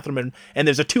in the bathroom, and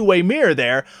there's a 2-way mirror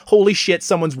there. Holy shit,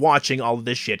 someone's watching all of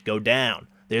this shit go down.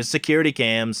 There's security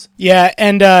cams. Yeah,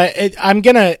 and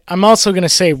I'm also gonna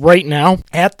say right now,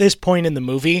 at this point in the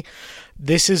movie,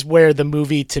 this is where the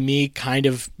movie to me kind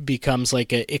of becomes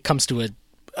like it comes to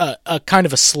a kind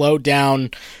of a slow down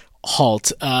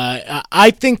halt. I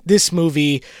think this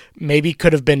movie maybe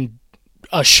could have been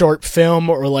a short film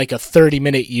or like a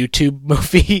 30-minute YouTube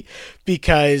movie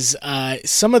because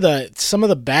some of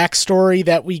the backstory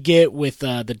that we get with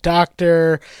the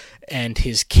doctor and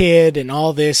his kid and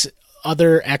all this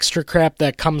other extra crap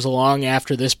that comes along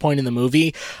after this point in the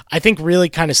movie, I think really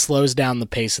kind of slows down the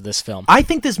pace of this film. I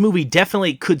think this movie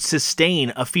definitely could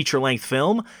sustain a feature-length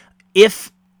film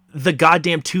if the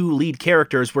goddamn 2 lead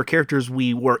characters were characters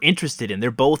we were interested in.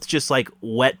 They're both just like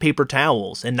wet paper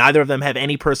towels, and neither of them have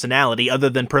any personality other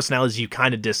than personalities you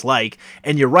kind of dislike.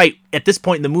 And you're right, at this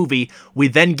point in the movie, we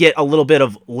then get a little bit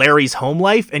of Larry's home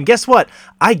life, and guess what?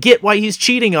 I get why he's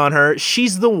cheating on her.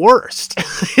 She's the worst.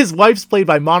 His wife's played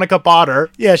by Monica Potter.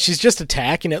 Yeah, she's just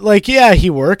attacking it. Like, yeah, he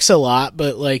works a lot,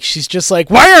 but like she's just like,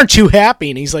 why aren't you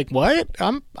happy? And he's like, what?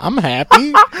 I'm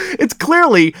happy. It's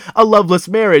clearly a loveless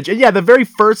marriage. And yeah, the very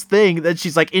first thing that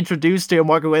she's like introduced to him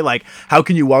walking away, like, how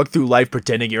can you walk through life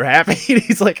pretending you're happy? And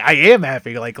he's like, I am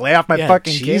happy. Like, lay off my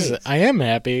fucking case. I am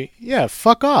happy. Yeah,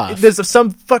 fuck off. There's some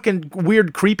fucking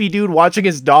weird creepy dude watching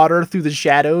his daughter through the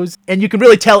shadows, and you can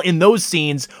really tell in those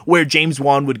scenes where James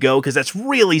Wan would go, because that's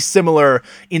really similar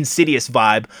Insidious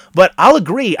vibe. But I'll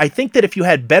agree, I think that if you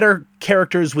had better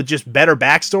characters with just better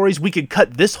backstories, we could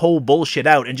cut this whole bullshit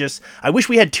out and just, I wish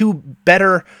we had 2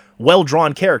 better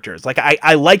well-drawn characters. Like,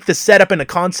 I like the setup and the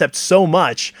concept so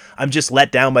much, I'm just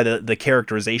let down by the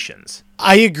characterizations.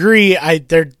 I agree.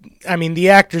 The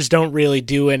actors don't really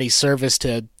do any service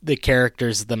to the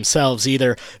characters themselves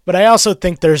either, but I also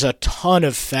think there's a ton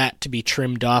of fat to be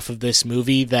trimmed off of this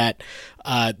movie that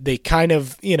they kind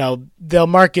of, they'll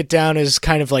mark it down as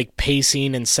kind of like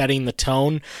pacing and setting the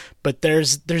tone, but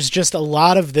there's just a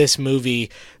lot of this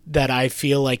movie that I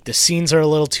feel like the scenes are a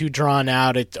little too drawn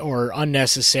out or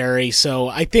unnecessary. So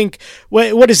I think,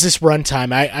 what is this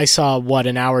runtime? I saw,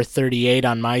 an hour 38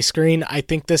 on my screen. I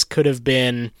think this could have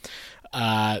been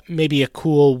maybe a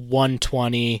cool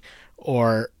 120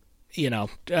 or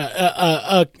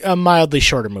a mildly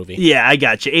shorter movie. Yeah, I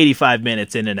got you. 85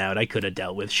 minutes in and out. I could have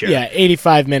dealt with, sure. Yeah,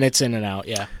 85 minutes in and out,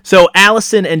 yeah. So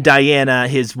Allison and Diana,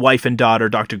 his wife and daughter,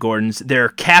 Dr. Gordon's, they're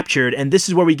captured, and this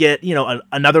is where we get,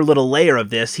 another little layer of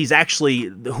this. He's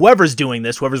actually, whoever's doing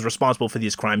this, whoever's responsible for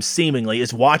these crimes, seemingly,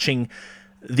 is watching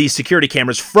these security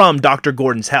cameras from Dr.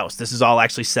 Gordon's house. This is all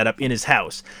actually set up in his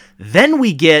house. Then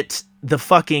we get the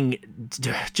fucking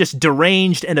just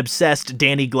deranged and obsessed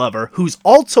Danny Glover, who's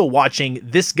also watching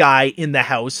this guy in the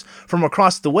house from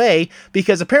across the way,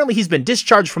 because apparently he's been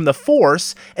discharged from the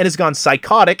force and has gone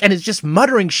psychotic and is just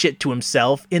muttering shit to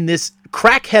himself in this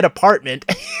crackhead apartment.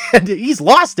 And he's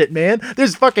lost it, man.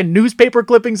 There's fucking newspaper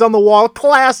clippings on the wall.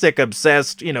 Classic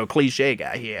obsessed, cliche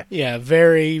guy here. Yeah,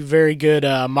 very, very good.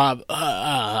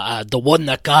 The one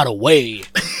that got away.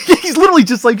 He's literally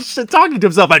just like talking to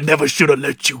himself. I never should have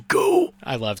let you go.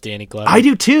 I love Danny Glover. I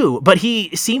do too, but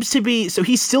he seems to be, so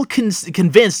he's still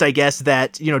convinced, I guess,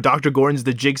 that, Dr. Gordon's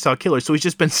the Jigsaw killer. So he's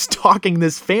just been stalking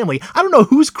this family. I don't know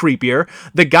who's creepier,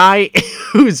 the guy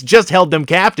who's just held them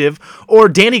captive, or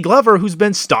Danny Glover, who's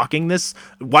been stalking this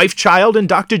wife, child, and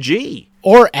Dr. G.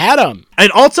 Or Adam.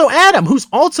 And also Adam, who's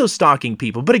also stalking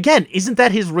people. But again, isn't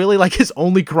that his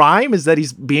only crime? Is that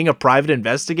he's being a private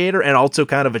investigator and also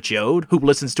kind of a chode who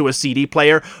listens to a CD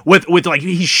player with like,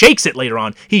 he shakes it later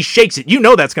on. He shakes it.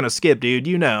 That's going to skip, dude.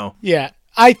 Yeah.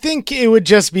 I think it would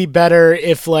just be better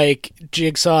if, like,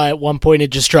 Jigsaw at one point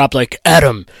had just dropped, like,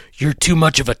 Adam, you're too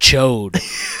much of a chode.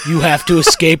 You have to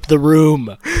escape the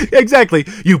room. Exactly.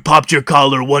 You popped your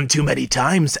collar one too many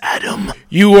times, Adam.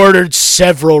 You ordered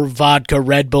several vodka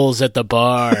Red Bulls at the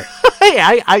bar. Hey,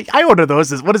 I order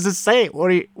those. What does this say?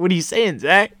 What are you saying,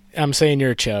 Zach? I'm saying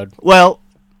you're a chode. Well,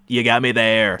 you got me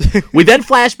there. We then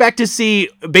flash back to see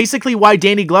basically why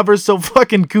Danny Glover's so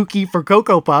fucking kooky for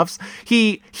Cocoa Puffs.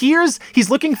 He's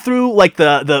looking through like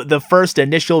the first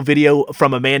initial video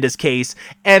from Amanda's case,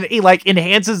 and he like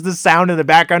enhances the sound in the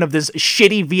background of this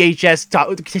shitty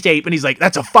VHS tape, and he's like,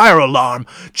 that's a fire alarm.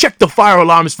 Check the fire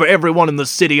alarms for everyone in the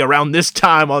city around this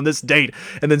time on this date.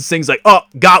 And then sings like, oh,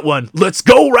 got one. Let's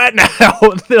go right now.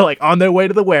 And they're like on their way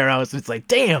to the warehouse. And it's like,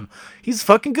 damn, he's a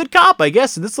fucking good cop, I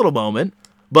guess, in this little moment.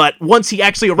 But once he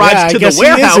actually arrives to the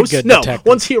warehouse,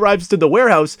 once he arrives to the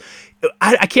warehouse,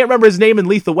 I can't remember his name in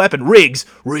Lethal Weapon. Riggs.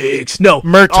 No.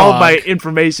 Murtaugh. All my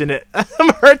information.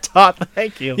 Murtaugh,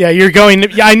 thank you. Yeah,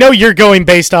 I know you're going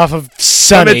based off of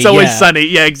Sunny. It's Always Sunny.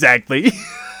 Yeah, exactly.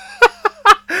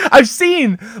 I've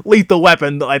seen Lethal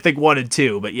Weapon, I think 1 and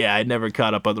 2, but yeah, I never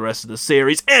caught up on the rest of the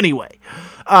series. Anyway,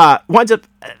 winds up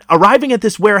arriving at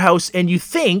this warehouse, and you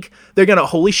think they're gonna,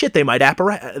 holy shit, they might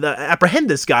apprehend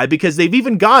this guy, because they've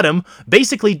even got him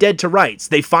basically dead to rights.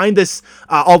 They find this,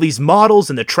 all these models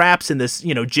and the traps in this,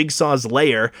 Jigsaw's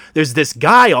lair. There's this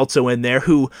guy also in there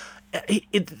who,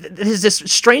 there's this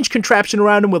strange contraption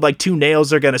around him with like 2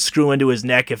 nails are going to screw into his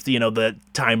neck if, the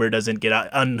timer doesn't get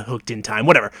unhooked in time,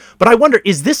 whatever. But I wonder,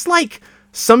 is this like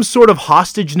some sort of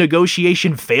hostage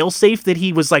negotiation failsafe that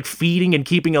he was like feeding and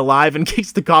keeping alive in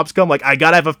case the cops come? Like, I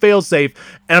gotta have a failsafe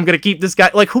and I'm going to keep this guy.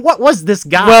 Like, what was this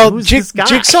guy? Well, this guy?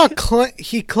 Jigsaw,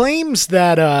 he claims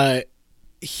that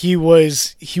he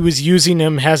was using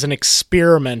him as an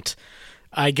experiment.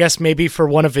 I guess maybe for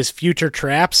one of his future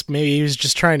traps. Maybe he was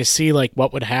just trying to see like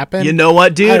what would happen. You know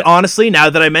what, dude? Honestly, now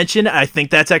that I mention it, I think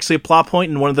that's actually a plot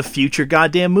point in one of the future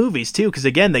goddamn movies too. Because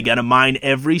again, they gotta mine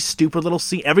every stupid little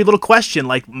scene, every little question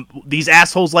like these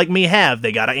assholes like me have.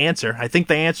 They gotta answer. I think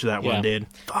they answer that one, dude.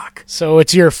 Fuck. So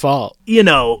it's your fault.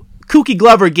 Kooky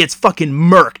Glover gets fucking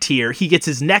murked here. He gets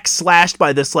his neck slashed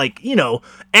by this like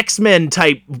X-Men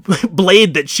type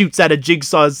blade that shoots out of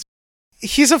Jigsaw's.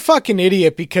 He's a fucking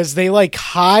idiot because they like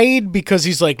hide because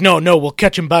he's like, no, we'll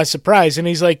catch him by surprise. And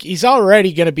he's like, he's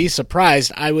already going to be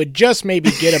surprised. I would just maybe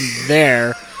get him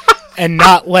there and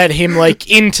not let him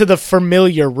like into the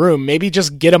familiar room. Maybe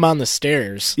just get him on the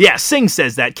stairs. Yeah, Singh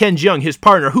says that. Ken Jeong, his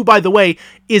partner, who by the way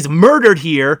is murdered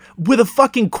here with a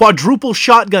fucking quadruple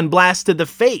shotgun blast to the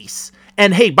face.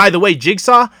 And hey, by the way,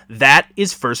 Jigsaw, that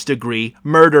is first-degree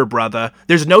murder, brother.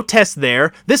 There's no test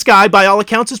there. This guy, by all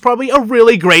accounts, is probably a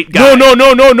really great guy.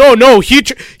 No.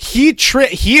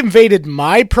 He invaded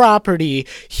my property.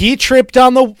 He tripped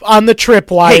on the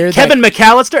tripwire.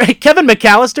 Hey, Kevin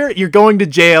McAllister, you're going to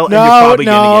jail, and you're probably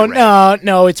going to get raped.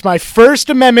 No, it's my First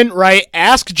Amendment right.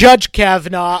 Ask Judge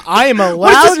Kavanaugh. I am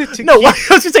allowed to... No, I was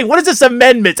going to say, what is this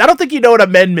amendments? I don't think you know what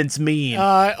amendments mean.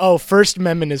 First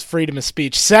Amendment is freedom of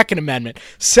speech. Second Amendment Amendment.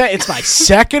 It's my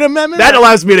Second Amendment. That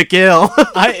allows me to kill.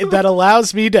 That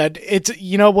allows me to. It's,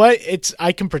 you know what?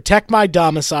 I can protect my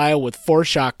domicile with 4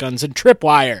 shotguns and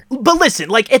tripwire. But listen,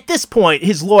 like, at this point,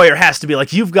 his lawyer has to be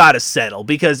like, you've got to settle,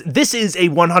 because this is a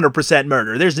 100%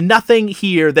 murder. There's nothing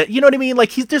here that, you know what I mean?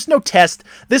 Like, there's no test.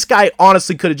 This guy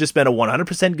honestly could have just been a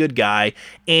 100% good guy,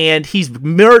 and he's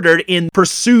murdered in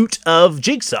pursuit of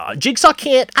Jigsaw. Jigsaw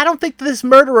I don't think this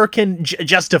murderer can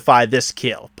justify this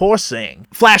kill. Poor Singh.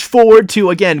 Flash forward to,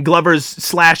 again, Glover's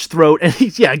slashed throat, and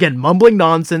he's, again, mumbling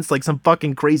nonsense like some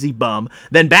fucking crazy bum.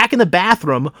 Then back in the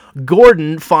bathroom,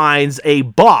 Gordon finds a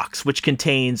box which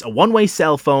contains a one-way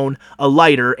cell phone, a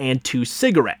lighter, and 2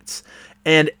 cigarettes.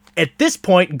 And at this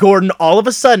point, Gordon all of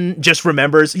a sudden just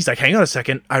remembers, he's like, hang on a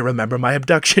second, I remember my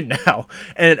abduction now.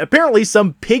 And apparently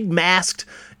some pig-masked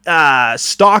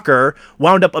stalker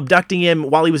wound up abducting him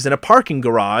while he was in a parking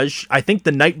garage, I think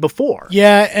the night before.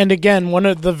 Yeah, and again, one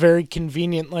of the very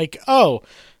convenient, like, oh,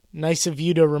 nice of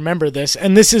you to remember this.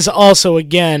 And this is also,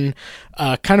 again,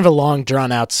 kind of a long,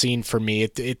 drawn-out scene for me.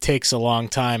 It takes a long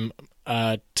time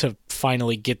to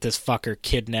finally get this fucker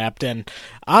kidnapped. And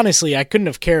honestly, I couldn't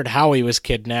have cared how he was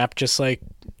kidnapped, just like,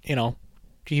 you know,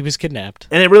 he was kidnapped.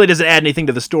 And it really doesn't add anything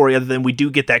to the story other than we do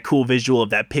get that cool visual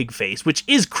of that pig face, which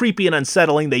is creepy and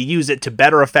unsettling. They use it to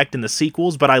better effect in the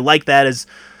sequels, but I like that as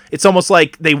it's almost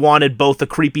like they wanted both a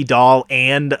creepy doll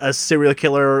and a serial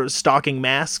killer stalking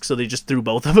mask, so they just threw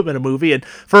both of them in a movie. And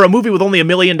for a movie with only $1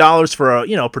 million for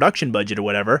a production budget or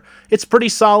whatever, it's pretty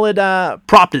solid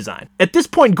prop design. At this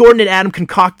point, Gordon and Adam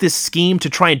concoct this scheme to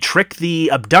try and trick the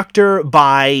abductor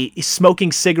by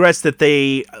smoking cigarettes that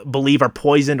they believe are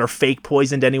poisoned or fake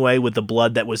poisoned anyway, with the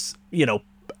blood that was,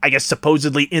 I guess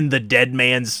supposedly in the dead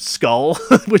man's skull,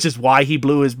 which is why he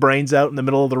blew his brains out in the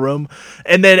middle of the room.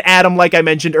 And then Adam, like I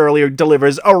mentioned earlier,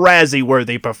 delivers a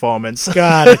Razzie-worthy performance.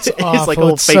 God, it's awful. It's like a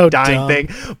whole it's fake so dying dumb.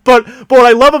 thing. But what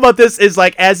I love about this is,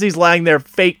 like, as he's lying there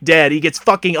fake dead, he gets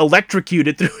fucking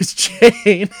electrocuted through his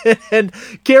chain. And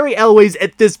Cary Elwes,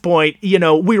 at this point,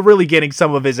 we're really getting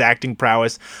some of his acting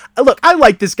prowess. Look, I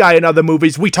like this guy in other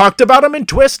movies. We talked about him in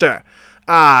Twister.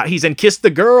 He's in Kiss the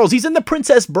Girls. He's in The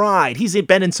Princess Bride. He's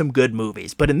been in some good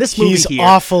movies. But in this movie He's here,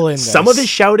 awful in this. Some of his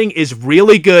shouting is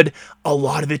really good. A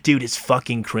lot of it, dude, is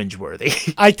fucking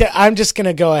cringeworthy. I'm just going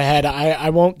to go ahead. I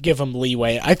won't give him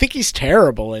leeway. I think he's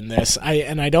terrible in this.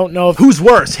 I don't know if... Who's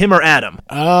worse, him or Adam?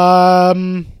 I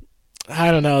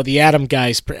don't know. The Adam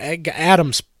guy's...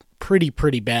 Adam's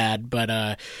pretty bad,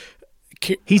 but...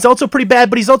 He's also pretty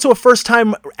bad, but he's also a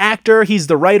first-time actor. He's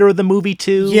the writer of the movie,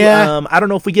 too. Yeah. I don't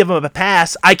know if we give him a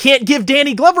pass. I can't give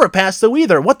Danny Glover a pass, though,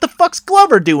 either. What the fuck's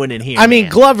Glover doing in here, I mean,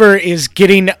 man? Glover is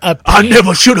getting a... I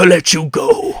never should have let you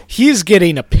go. He's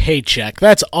getting a paycheck.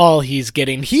 That's all he's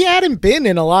getting. He hadn't been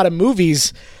in a lot of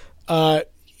movies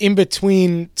in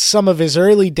between some of his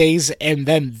early days and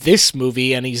then this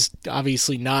movie, and he's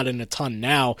obviously not in a ton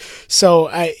now.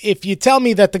 So if you tell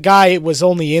me that the guy was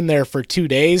only in there for 2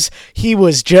 days, he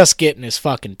was just getting his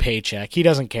fucking paycheck. He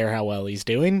doesn't care how well he's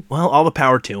doing. Well, all the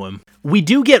power to him. We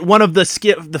do get one of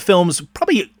the film's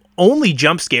probably only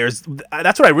jump scares.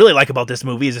 That's what I really like about this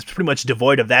movie, is it's pretty much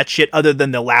devoid of that shit, other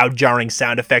than the loud jarring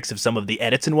sound effects of some of the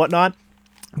edits and whatnot.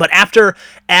 But after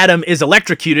Adam is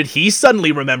electrocuted, he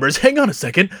suddenly remembers, hang on a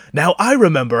second, now I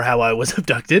remember how I was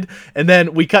abducted. And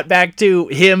then we cut back to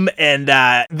him, and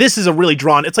this is a really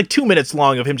drawn, it's like 2 minutes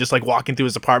long of him just like walking through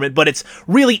his apartment, but it's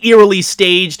really eerily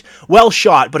staged, well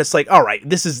shot, but it's like, all right,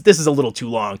 this is a little too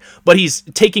long. But he's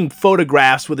taking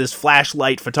photographs with his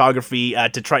flashlight photography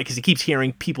to try, because he keeps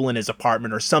hearing people in his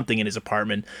apartment or something in his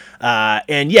apartment.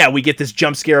 And yeah, we get this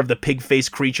jump scare of the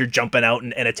pig-faced creature jumping out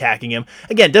and attacking him.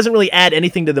 Again, doesn't really add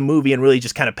anything to the movie and really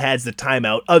just kind of pads the time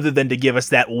out, other than to give us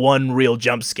that one real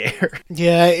jump scare.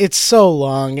 Yeah, it's so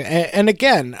long. And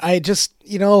again, I just,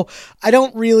 I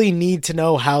don't really need to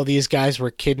know how these guys were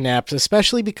kidnapped,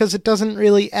 especially because it doesn't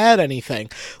really add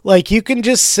anything. Like, you can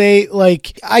just say,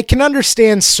 like, I can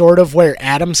understand sort of where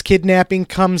Adam's kidnapping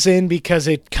comes in, because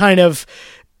it kind of...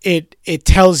 It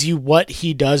tells you what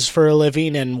he does for a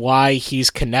living and why he's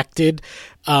connected.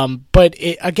 But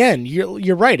again,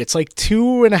 you're right. It's like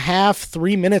 2.5,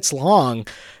 3 minutes long.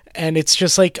 And it's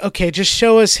just like, okay, just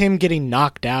show us him getting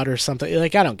knocked out or something.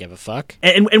 Like, I don't give a fuck.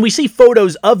 And we see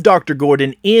photos of Dr.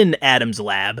 Gordon in Adam's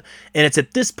lab. And it's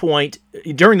at this point,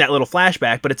 during that little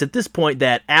flashback, but it's at this point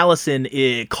that Allison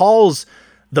calls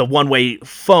the one-way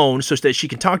phone so that she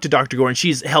can talk to Dr. Gordon.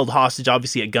 She's held hostage,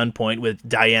 obviously, at gunpoint with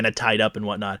Diana tied up and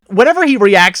whatnot. Whenever he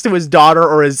reacts to his daughter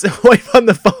or his wife on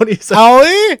the phone, he's like,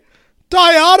 Allie?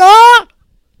 Diana?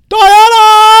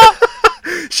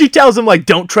 She tells him, like,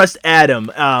 don't trust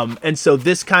Adam. And so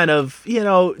this kind of,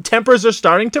 tempers are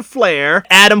starting to flare.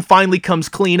 Adam finally comes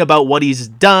clean about what he's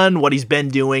done, what he's been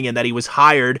doing, and that he was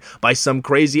hired by some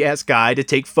crazy-ass guy to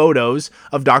take photos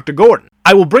of Dr. Gordon.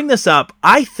 I will bring this up.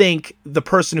 I think the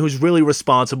person who's really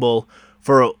responsible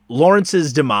for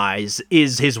Lawrence's demise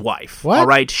is his wife. What? All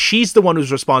right? She's the one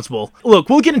who's responsible. Look,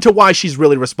 we'll get into why she's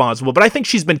really responsible, but I think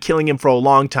she's been killing him for a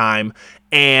long time.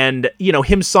 And,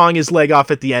 him sawing his leg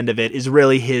off at the end of it is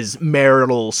really his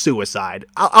marital suicide.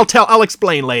 I'll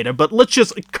explain later, but let's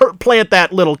just plant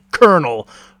that little kernel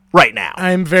right now.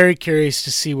 I'm very curious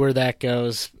to see where that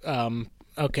goes.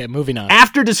 Okay, moving on.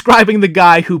 After describing the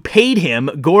guy who paid him,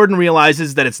 Gordon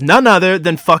realizes that it's none other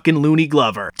than fucking Looney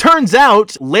Glover. Turns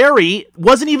out, Larry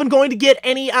wasn't even going to get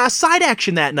any side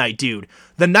action that night, dude.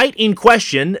 The night in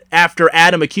question, after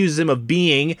Adam accuses him of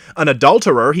being an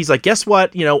adulterer, he's like, guess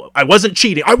what? I wasn't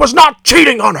cheating. I was not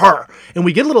cheating on her. And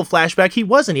we get a little flashback. He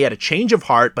wasn't. He had a change of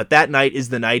heart, but that night is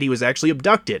the night he was actually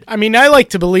abducted. I mean, I like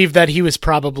to believe that he was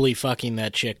probably fucking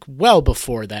that chick well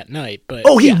before that night, but...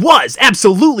 Oh, he was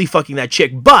absolutely fucking that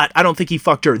chick, but I don't think he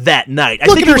fucked her that night. I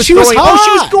Look think at her, he she was hot! Oh,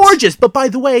 she was gorgeous. But by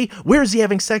the way, where is he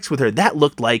having sex with her? That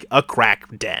looked like a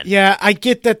crack den. Yeah, I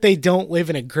get that they don't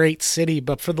live in a great city,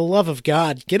 but for the love of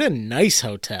God, get a nice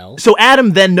hotel. So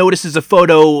Adam then notices a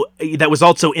photo that was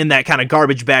also in that kind of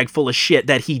garbage bag full of shit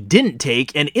that he didn't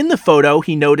take, and in the photo,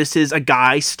 he notices a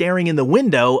guy staring in the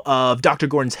window of Dr.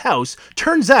 Gordon's house.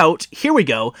 Turns out, here we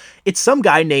go, it's some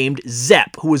guy named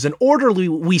Zepp, who was an orderly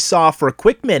we saw for a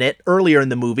quick minute earlier in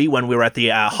the movie when we were at the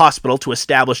hospital to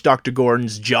establish Dr.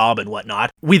 Gordon's job and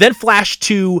whatnot. We then flash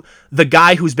to the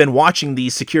guy who's been watching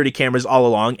these security cameras all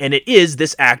along, and it is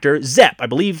this actor, Zepp.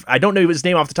 I don't know his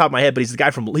name off the top of my head, but he's the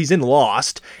guy he's in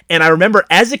Lost. And I remember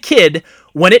as a kid,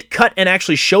 when it cut and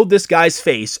actually showed this guy's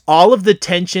face, all of the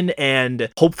tension and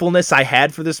hopefulness I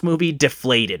had for this movie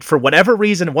deflated. For whatever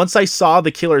reason, once I saw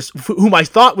the killer, whom I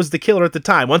thought was the killer at the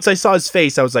time, once I saw his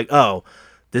face, I was like, oh,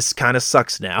 this kind of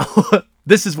sucks now.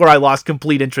 This is where I lost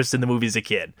complete interest in the movie as a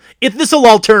kid. This'll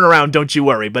all turn around, don't you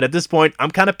worry, but at this point,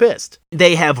 I'm kind of pissed.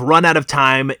 They have run out of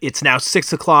time. It's now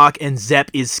 6 o'clock, and Zepp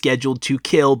is scheduled to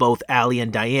kill both Allie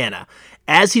and Diana.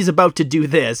 As he's about to do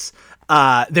this,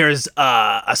 there's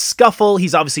a scuffle.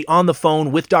 He's obviously on the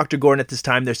phone with Dr. Gordon at this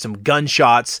time. There's some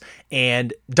gunshots,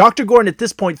 and Dr. Gordon at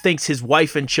this point thinks his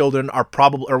wife and children are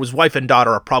his wife and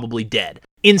daughter are probably dead.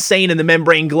 Insane in the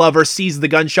membrane, Glover sees the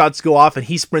gunshots go off, and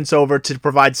he sprints over to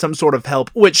provide some sort of help,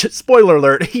 which, spoiler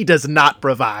alert, he does not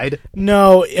provide.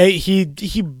 No, he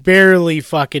barely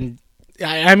fucking...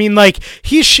 I mean, like,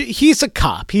 he's a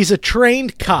cop. He's a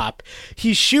trained cop.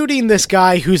 He's shooting this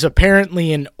guy who's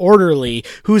apparently an orderly,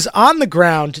 who's on the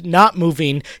ground, not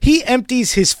moving. He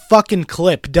empties his fucking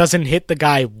clip, doesn't hit the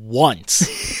guy once.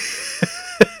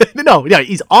 No, yeah,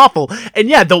 he's awful. And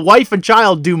yeah, the wife and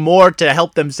child do more to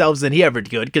help themselves than he ever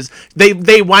could, because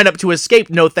they wind up to escape,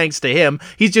 no thanks to him.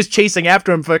 He's just chasing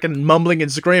after him, fucking mumbling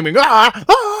and screaming,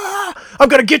 I'm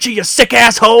gonna get you, you sick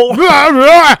asshole!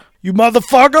 You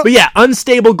motherfucker! But yeah,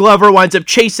 unstable Glover winds up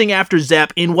chasing after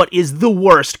Zepp in what is the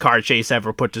worst car chase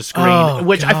ever put to screen,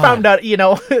 which God. I found out,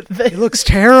 it looks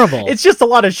terrible. It's just a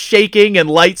lot of shaking and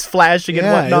lights flashing and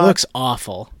whatnot. It looks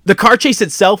awful. The car chase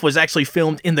itself was actually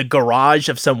filmed in the garage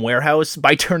of some warehouse.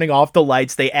 By turning off the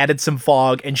lights, they added some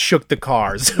fog and shook the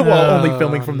cars while only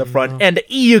filming from the front. And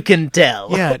you can tell.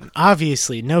 Yeah,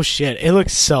 obviously. No shit. It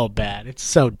looks so bad. It's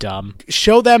so dumb.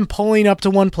 Show them pulling up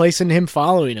to one place and him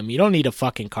following him. You don't need a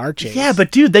fucking car chase. Yeah, but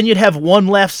dude, then you'd have one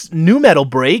left nu metal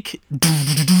break.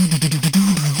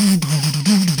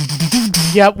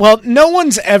 Yeah, well, no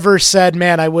one's ever said,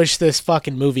 man, I wish this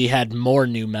fucking movie had more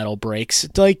nu metal breaks.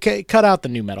 Like, cut out the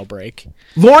nu metal break.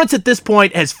 Lawrence at this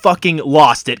point has fucking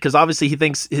lost it, because obviously he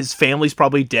thinks his family's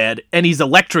probably dead, and he's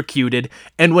electrocuted,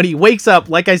 and when he wakes up,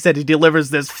 like I said, he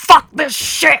delivers this, fuck this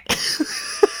shit!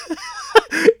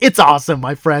 It's awesome,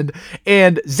 my friend.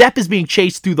 And Zepp is being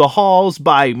chased through the halls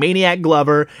by Maniac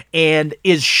Glover and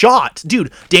is shot.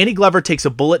 Dude, Danny Glover takes a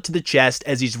bullet to the chest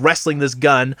as he's wrestling this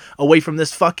gun away from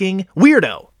this fucking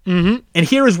weirdo. Mm-hmm. And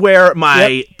here is where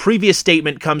my previous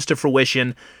statement comes to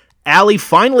fruition. Allie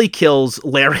finally kills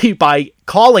Larry by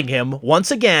calling him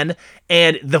once again,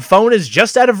 and the phone is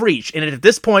just out of reach. And at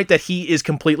this point that he is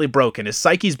completely broken. His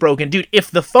psyche's broken. Dude,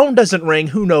 if the phone doesn't ring,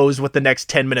 who knows what the next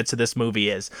 10 minutes of this movie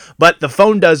is. But the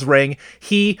phone does ring.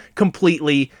 He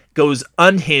completely goes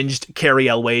unhinged Carrie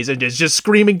Elways and is just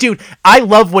screaming. Dude, I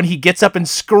love when he gets up and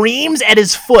screams at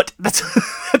his foot. That's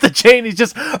the chain. He's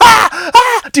just,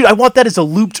 Dude, I want that as a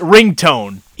looped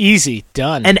ringtone. Easy,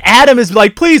 done. And Adam is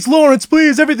like, please, Lawrence,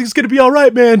 please, everything's gonna be all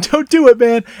right, man. Don't do it,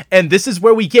 man. And this is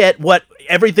where we get what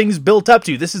everything's built up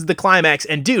to. This is the climax.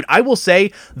 And dude, I will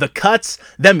say the cuts,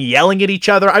 them yelling at each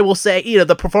other, I will say,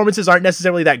 the performances aren't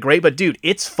necessarily that great, but dude,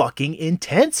 it's fucking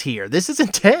intense here. This is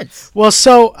intense. Well,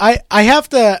 so I have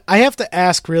to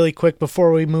ask really quick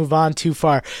before we move on too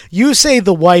far. You say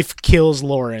the wife kills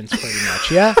Lawrence pretty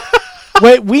much, yeah?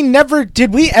 Wait,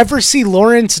 did we ever see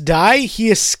Lawrence die?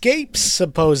 He escapes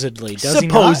supposedly, does he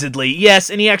not? Supposedly, yes,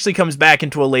 and he actually comes back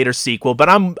into a later sequel, but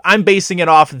I'm basing it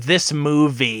off this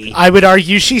movie. I would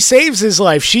argue she saves his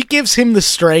life. She gives him the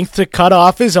strength to cut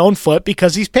off his own foot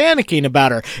because he's panicking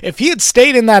about her. If he had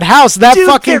stayed in that house, that Dude,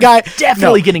 fucking guy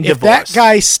definitely getting divorced.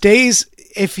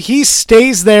 If he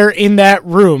stays there in that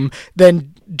room, then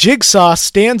Jigsaw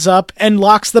stands up and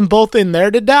locks them both in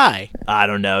there to die. I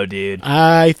don't know, dude.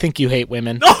 I think you hate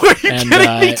women. Oh, are you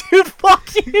kidding me, dude?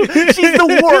 Fuck you. She's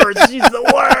the worst. She's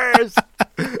the worst.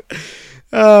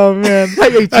 Oh, man.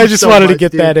 I just wanted to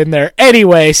get that in there.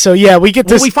 Anyway, so yeah, we get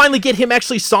this. We finally get him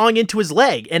actually sawing into his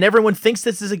leg, and everyone thinks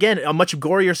this is, again, a much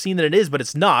gorier scene than it is, but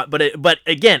it's not. But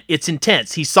again, it's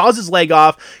intense. He saws his leg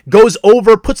off, goes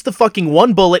over, puts the fucking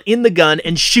one bullet in the gun,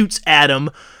 and shoots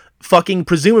Adam, fucking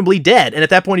presumably dead. And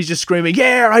at that point he's just screaming,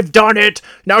 "Yeah, I've done it,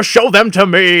 now show them to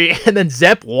me." And then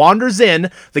Zepp wanders in,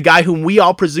 the guy whom we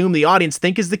all presume the audience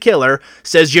think is the killer,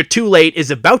 says "You're too late," is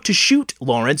about to shoot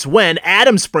Lawrence when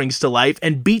Adam springs to life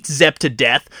and beats Zepp to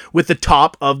death with the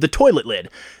top of the toilet lid.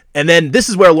 And then this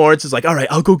is where Lawrence is like, "All right,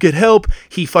 I'll go get help."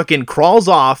 He fucking crawls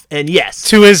off, and yes,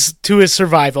 to his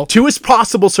survival, to his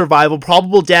possible survival,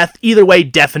 probable death, either way,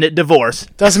 definite divorce.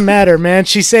 Doesn't matter, man.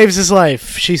 She saves his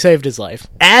life. She saved his life.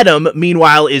 Adam,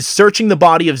 meanwhile, is searching the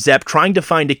body of Zepp, trying to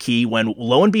find a key, when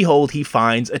lo and behold, he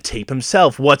finds a tape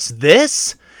himself. What's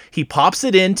this? He pops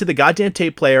it into the goddamn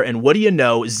tape player, and what do you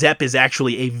know? Zepp is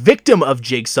actually a victim of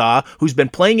Jigsaw, who's been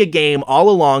playing a game all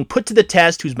along, put to the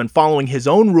test, who's been following his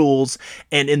own rules,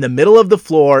 and in the middle of the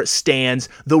floor stands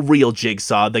the real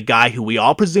Jigsaw, the guy who we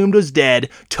all presumed was dead.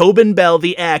 Tobin Bell,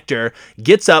 the actor,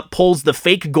 gets up, pulls the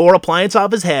fake gore appliance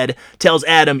off his head, tells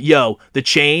Adam, "Yo, the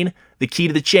chain, the key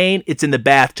to the chain, it's in the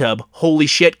bathtub." Holy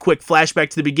shit, quick flashback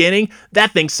to the beginning.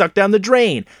 That thing sucked down the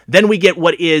drain. Then we get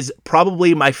what is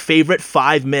probably my favorite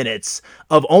 5 minutes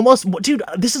of almost... Dude,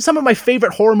 this is some of my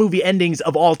favorite horror movie endings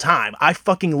of all time. I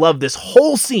fucking love this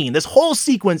whole scene. This whole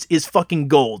sequence is fucking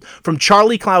gold. From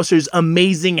Charlie Clouser's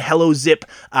amazing Hello Zip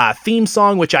theme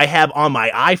song, which I have on my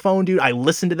iPhone, dude. I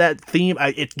listen to that theme.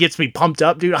 It gets me pumped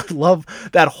up, dude. I love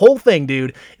that whole thing,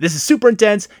 dude. This is super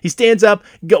intense. He stands up,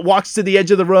 walks to the edge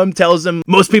of the room, tells him,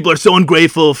 "Most people are so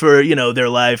ungrateful for, their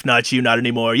life. Not you, not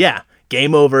anymore." Yeah,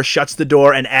 game over, shuts the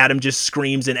door, and Adam just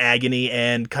screams in agony,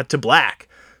 and cut to black.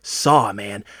 Saw,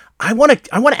 man. I want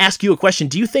to ask you a question.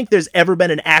 Do you think there's ever been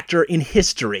an actor in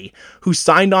history who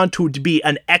signed on to be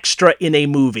an extra in a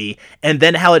movie and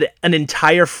then had an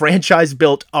entire franchise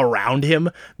built around him?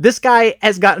 This guy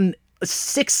has gotten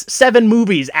 6-7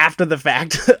 movies after the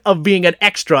fact of being an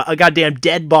extra, a goddamn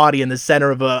dead body in the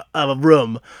center of a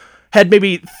room. Had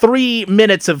maybe 3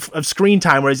 minutes of screen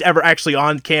time where he's ever actually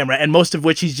on camera, and most of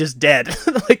which he's just dead.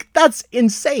 Like, that's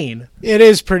insane. It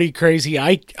is pretty crazy.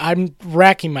 I'm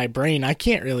racking my brain. I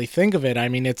can't really think of it. I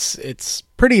mean, it's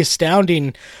pretty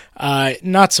astounding.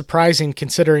 Not surprising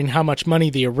considering how much money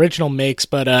the original makes,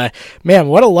 but man,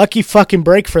 what a lucky fucking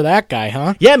break for that guy,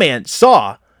 huh? Yeah, man.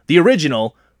 Saw, the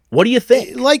original. What do you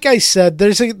think? Like I said,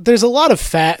 there's a lot of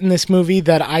fat in this movie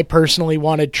that I personally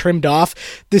wanted trimmed off.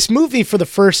 This movie for the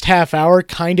first half hour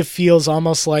kind of feels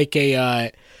almost like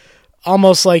a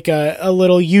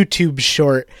little YouTube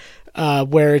short,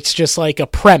 where it's just like a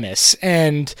premise,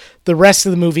 and the rest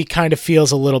of the movie kind of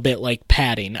feels a little bit like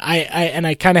padding.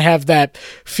 I kind of have that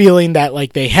feeling that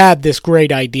like they had this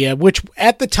great idea, which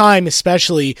at the time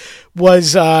especially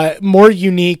was more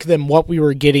unique than what we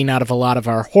were getting out of a lot of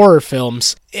our horror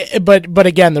films. But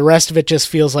again, the rest of it just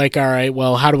feels like, all right,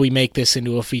 well, how do we make this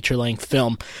into a feature-length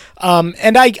film?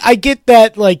 And I get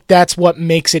that, like, that's what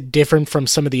makes it different from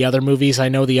some of the other movies. I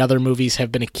know the other movies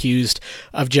have been accused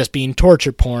of just being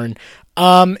torture porn.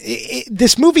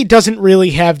 This movie doesn't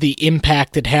really have the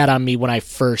impact it had on me when I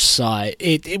first saw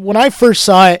it. When I first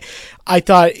saw it, I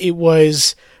thought it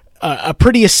was a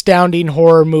pretty astounding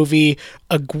horror movie,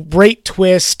 a great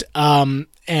twist,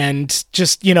 and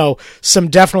just, some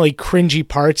definitely cringy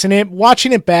parts in it.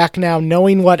 Watching it back now,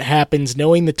 knowing what happens,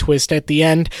 knowing the twist at the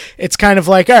end, it's kind of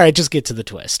like, all right, just get to the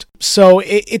twist. So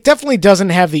it definitely doesn't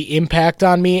have the impact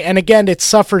on me. And again, it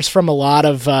suffers from a lot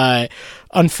of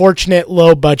unfortunate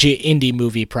low-budget indie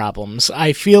movie problems.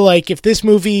 I feel like if this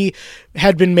movie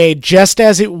had been made just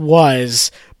as it was,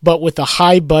 but with a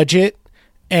high budget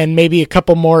and maybe a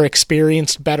couple more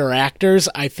experienced, better actors,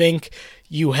 I think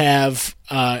you have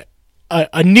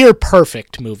a near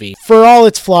perfect movie. For all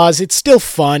its flaws, it's still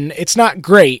fun. It's not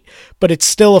great, but it's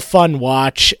still a fun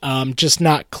watch. Just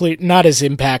not as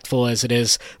impactful as it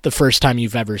is the first time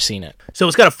you've ever seen it. So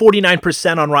it's got a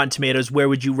 49% on Rotten Tomatoes. Where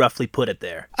would you roughly put it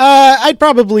there? I'd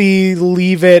probably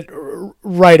leave it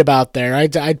right about there.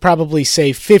 I'd probably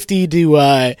say 50 to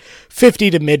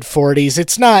mid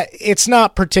 40s. It's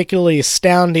not particularly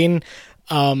astounding.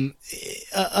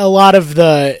 A lot of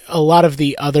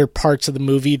the other parts of the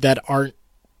movie that aren't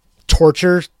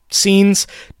torture scenes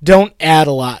don't add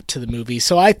a lot to the movie,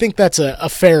 so I think that's a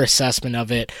fair assessment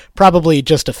of it. Probably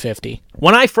just a 50.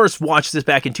 When I first watched this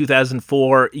back in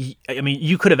 2004, I mean,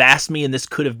 you could have asked me, and this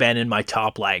could have been in my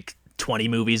top 20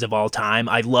 movies of all time.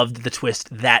 I loved the twist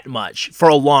that much for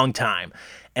a long time,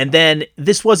 and then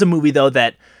this was a movie though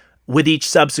that, with each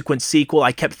subsequent sequel,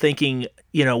 I kept thinking,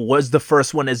 was the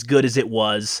first one as good as it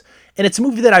was? And it's a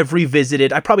movie that I've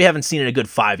revisited. I probably haven't seen it in a good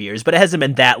 5 years, but it hasn't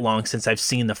been that long since I've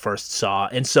seen the first Saw.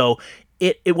 And so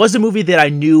it was a movie that I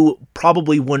knew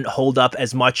probably wouldn't hold up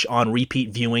as much on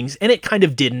repeat viewings, and it kind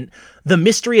of didn't. The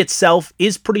mystery itself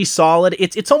is pretty solid.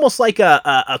 It's almost like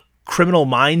a Criminal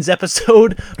Minds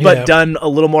episode, but done a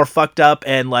little more fucked up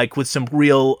and with some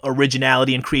real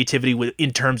originality and creativity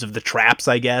in terms of the traps,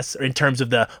 I guess, or in terms of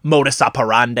the modus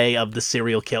operandi of the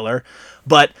serial killer.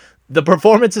 But the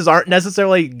performances aren't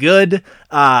necessarily good.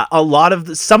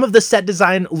 Some of the set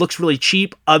design looks really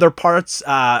cheap. Other parts,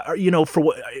 are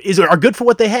good for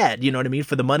what they had. You know what I mean?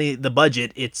 For the money, the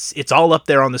budget, it's all up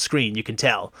there on the screen. You can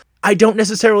tell. I don't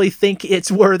necessarily think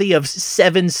it's worthy of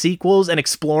 7 sequels and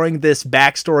exploring this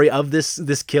backstory of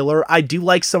this killer. I do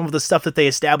like some of the stuff that they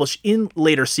establish in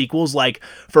later sequels, like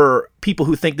for people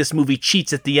who think this movie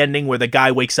cheats at the ending where the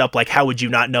guy wakes up, how would you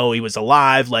not know he was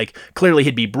alive? Clearly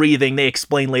he'd be breathing. They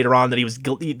explain later on that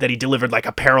he delivered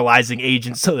a paralyzing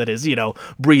agent so that his,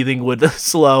 breathing would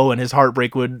slow and his heart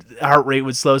rate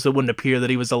would slow so it wouldn't appear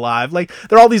that he was alive. There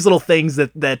are all these little things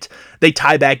that they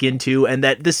tie back into, and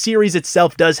that the series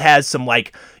itself has some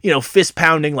fist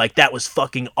pounding, that was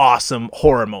fucking awesome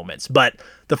horror moments. But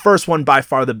the first one, by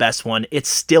far the best one. It's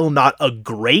still not a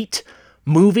great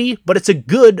movie, but it's a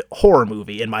good horror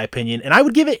movie in my opinion. And I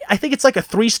think it's a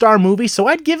 3-star movie, so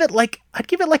I'd give it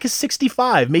a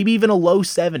 65, maybe even a low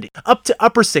 70, up to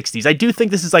upper 60s. I do think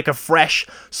this is a fresh,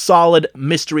 solid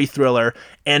mystery thriller,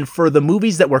 and for the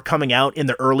movies that were coming out in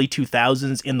the early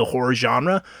 2000s in the horror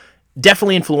genre,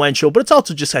 definitely influential, but it's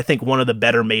also just, I think, one of the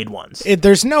better made ones.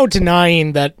 There's no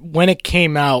denying that when it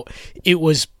came out, it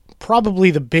was probably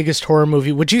the biggest horror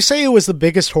movie. Would you say it was the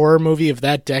biggest horror movie of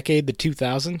that decade, the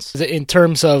 2000s, in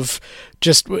terms of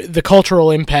just the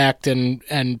cultural impact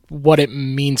and what it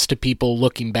means to people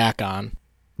looking back on?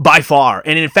 By far.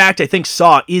 And in fact, I think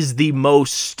Saw is the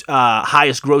most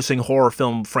highest grossing horror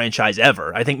film franchise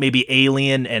ever. I think maybe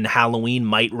Alien and Halloween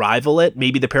might rival it,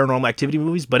 maybe the Paranormal Activity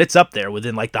movies, but it's up there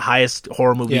within the highest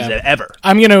horror movies ever.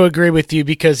 I'm going to agree with you,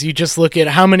 because you just look at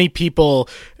how many people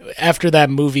after that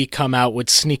movie come out would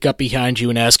sneak up behind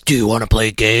you and ask, do you want to play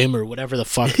a game, or whatever the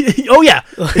fuck. Oh yeah,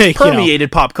 it's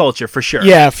permeated pop culture for sure.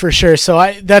 Yeah, for sure.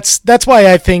 So that's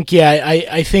why I think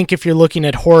I think if you're looking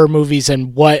at horror movies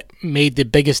and what made the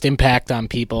biggest impact on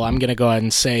people, I'm gonna go ahead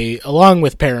and say, along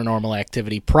with Paranormal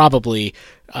Activity, probably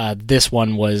this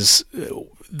one was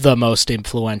the most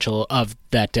influential of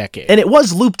that decade. And it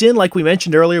was looped in, like we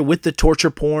mentioned earlier, with the torture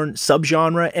porn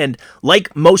subgenre. And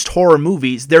like most horror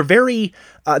movies, they're very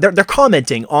they're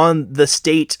commenting on the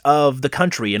state of the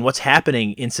country and what's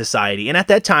happening in society. And at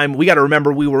that time, we got to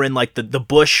remember we were in the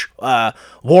Bush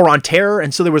war on terror,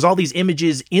 and so there was all these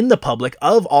images in the public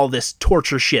of all this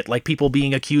torture shit, like people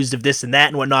being accused of this and that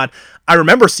and whatnot. I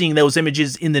remember seeing those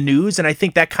images in the news, and I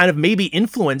think that kind of maybe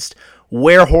influenced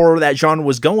where horror, that genre,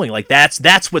 was going.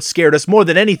 That's what scared us more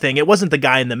than anything. It wasn't the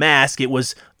guy in the mask, it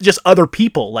was just other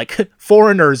people.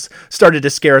 Foreigners started to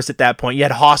scare us at that point. You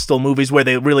had Hostel movies where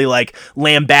they really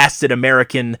lambasted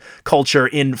American culture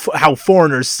in how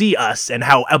foreigners see us and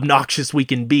how obnoxious we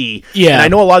can be. Yeah. And I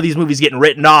know a lot of these movies getting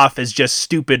written off as just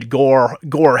stupid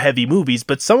gore heavy movies,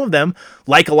 but some of them,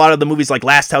 like a lot of the movies like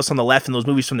Last House on the Left and those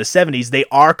movies from the 70s, they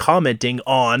are commenting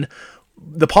on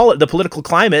the political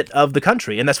climate of the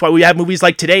country. And that's why we have movies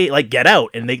like today, like Get Out,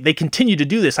 and they continue to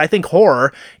do this. I think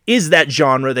horror is that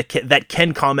genre that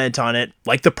can comment on it,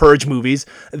 like the Purge movies,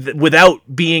 without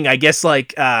being, I guess,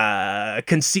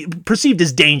 perceived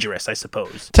as dangerous, I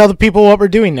suppose. Tell the people what we're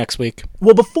doing next week.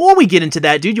 Well, before we get into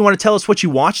that, dude, you want to tell us what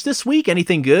you watched this week?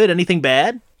 Anything good? Anything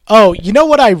bad? Oh, you know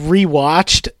what I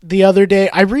rewatched the other day?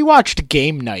 I rewatched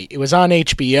Game Night. It was on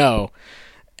HBO.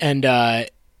 And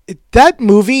that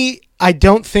movie, I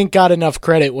don't think got enough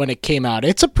credit when it came out.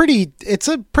 It's a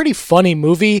pretty funny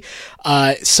movie.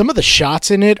 Some of the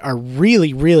shots in it are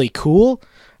really, really cool.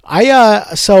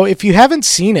 So if you haven't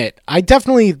seen it, I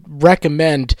definitely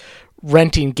recommend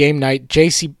renting Game Night.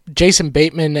 Jason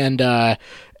Bateman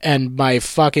and my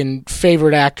fucking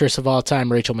favorite actress of all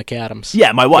time, Rachel McAdams.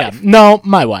 Yeah, my wife. Yeah, no,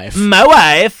 my wife. My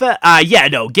wife.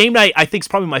 Game Night, I think, is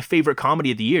probably my favorite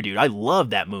comedy of the year, dude. I love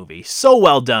that movie. So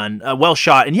well done, well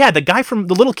shot. And yeah,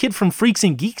 the little kid from Freaks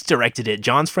and Geeks directed it,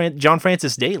 John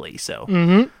Francis Daly. So,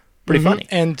 pretty funny.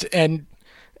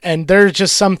 And there's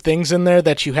just some things in there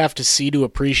that you have to see to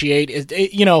appreciate.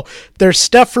 There's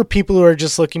stuff for people who are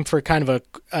just looking for kind of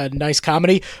a nice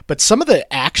comedy, but some of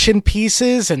the action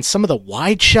pieces and some of the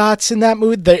wide shots in that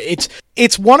movie,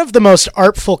 it's one of the most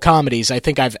artful comedies I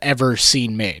think I've ever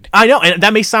seen made. I know, and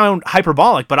that may sound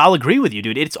hyperbolic, but I'll agree with you,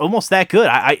 dude. It's almost that good.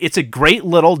 It's a great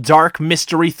little dark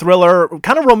mystery thriller,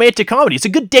 kind of romantic comedy. It's a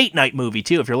good date night movie,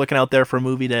 too, if you're looking out there for a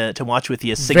movie to watch with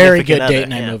your significant Very good other. date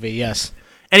night movie, yes.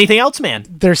 Anything else, man?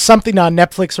 There's something on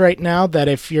Netflix right now that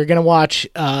if you're going to watch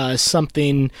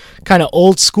something kind of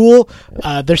old school,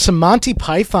 there's some Monty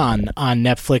Python on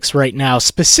Netflix right now.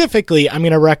 Specifically, I'm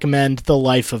going to recommend The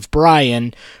Life of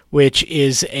Brian, which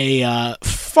is a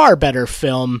far better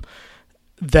film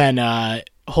than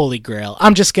Holy Grail.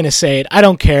 I'm just going to say it. I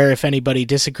don't care if anybody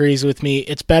disagrees with me.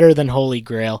 It's better than Holy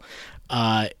Grail.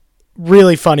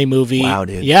 Really funny movie. Wow,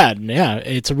 dude. Yeah,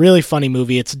 it's a really funny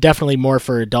movie. It's definitely more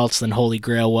for adults than Holy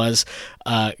Grail was.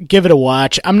 Give it a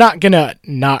watch. I'm not going to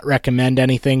not recommend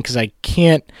anything because I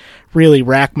can't really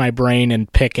rack my brain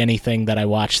and pick anything that I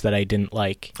watched that I didn't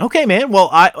like. Okay, man. Well,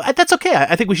 that's okay.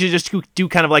 I think we should just do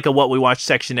kind of like a what we watched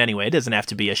section anyway. It doesn't have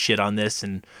to be a shit on this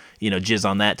and, jizz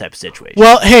on that type of situation.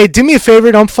 Well, hey, do me a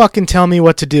favor. Don't fucking tell me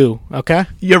what to do, okay?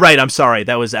 You're right. I'm sorry.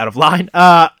 That was out of line.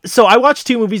 So I watched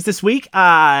 2 movies this week.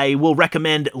 I will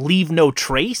recommend Leave No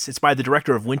Trace. It's by the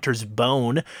director of Winter's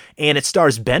Bone, and it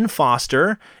stars Ben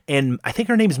Foster, and I think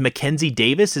her name is Mackenzie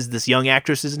Davis is this young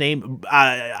actress's name.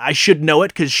 I should know it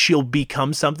because she'll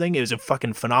become something. It was a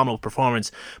fucking phenomenal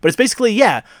performance. But it's basically,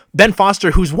 Ben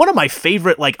Foster, who's one of my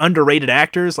favorite, underrated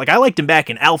actors. I liked him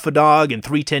back in Alpha Dog and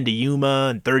 3:10 to Yuma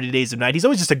and 30 Days of Night. He's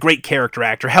always just a great character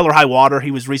actor. Hell or High Water,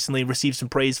 he was recently received some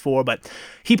praise for, but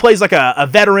he plays like a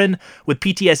veteran with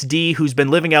PTSD who's been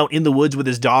living out in the woods with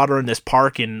his daughter in this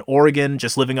park in Oregon,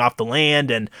 just living off the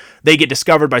land, and they get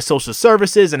discovered by social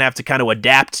services and have to kind of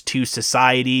adapt to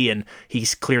society, and he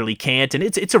clearly can't, and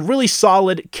it's a really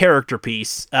solid character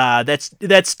piece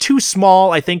that's too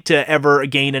small, I think, to ever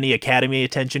gain any Academy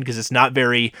attention because it's not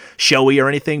very showy or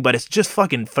anything, but it's just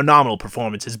fucking phenomenal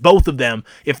performances. Both of them,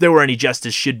 if there were any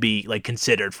justice, should be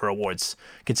considered for awards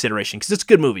consideration because it's a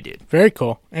good movie, dude. Very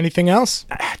cool. Anything else?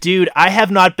 Dude, I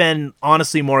have not been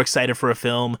honestly more excited for a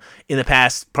film in the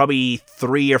past probably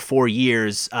 3 or 4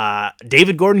 years.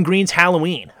 David Gordon Green's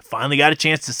Halloween. Finally got a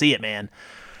chance to see it, man.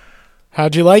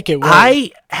 How'd you like it?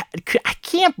 I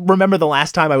can't remember the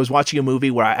last time I was watching a movie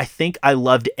where I think I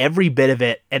loved every bit of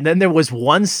it, and then there was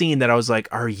one scene that I was like,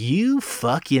 are you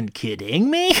fucking kidding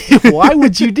me? Why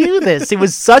would you do this? It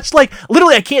was such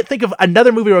literally I can't think of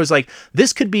another movie where I was like,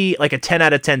 this could be like a 10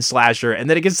 out of 10 slasher, and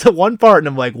then it gets to one part and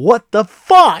I'm like, what the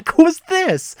fuck was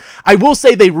this? I will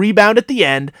say they rebound at the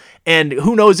end, and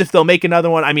who knows if they'll make another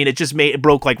one. I mean, it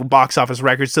broke box office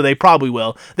records, so they probably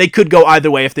will. They could go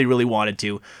either way if they really wanted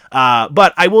to.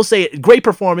 But I will say, great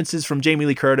performances from Jamie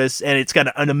Lee Curtis, and it's got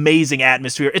an amazing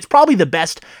atmosphere. It's probably the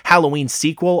best Halloween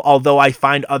sequel, although I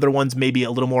find other ones maybe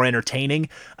a little more entertaining.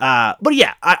 But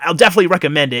yeah, I'll definitely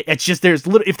recommend it. It's just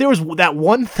if there was that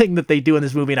one thing that they do in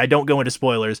this movie, and I don't go into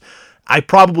spoilers, I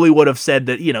probably would have said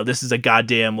that, this is a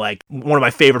goddamn, one of my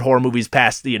favorite horror movies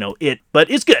past, it, but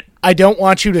it's good. I don't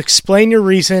want you to explain your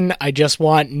reason. I just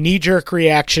want knee-jerk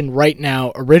reaction right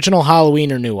now. Original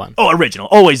Halloween or new one? Oh, original.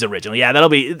 Always original. Yeah, that'll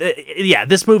be,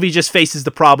 this movie just faces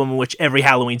the problem in which every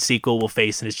Halloween sequel will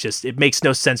face, and it makes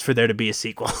no sense for there to be a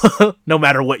sequel, no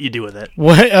matter what you do with it.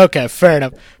 What? Okay, fair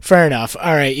enough.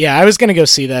 All right, yeah, I was going to go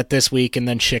see that this week, and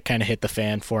then shit kind of hit the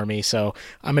fan for me, so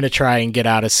I'm going to try and get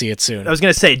out to see it soon. I was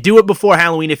going to say, do it before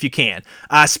Halloween if you can.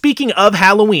 Speaking of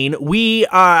Halloween, we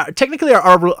technically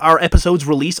our episodes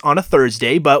release on a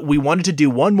Thursday, but we wanted to do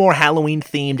one more Halloween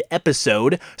themed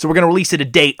episode, so we're going to release it a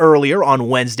day earlier on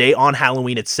Wednesday on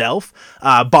Halloween itself,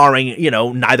 barring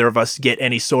neither of us get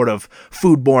any sort of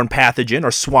foodborne pathogen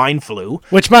or swine flu,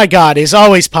 which, my God, is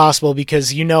always possible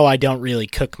because I don't really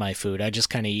cook my food. I just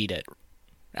kind of eat it.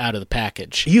 out of the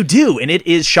package. You do, and it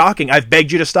is shocking. I've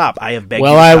begged you to stop. I have begged you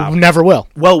to Well, stop. I never will.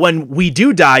 Well, when we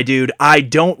do die, dude, I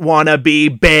don't want to be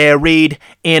buried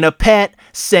in a pet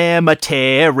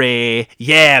cemetery.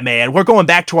 Yeah, man. We're going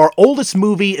back to our oldest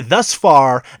movie thus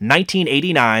far,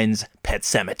 1989's Pet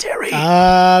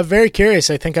Sematary. Very curious.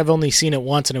 I think I've only seen it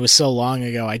once, and it was so long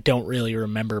ago, I don't really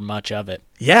remember much of it.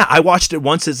 Yeah, I watched it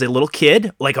once as a little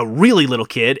kid, like a really little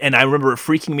kid, and I remember it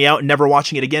freaking me out and never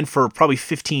watching it again for probably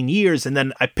 15 years, and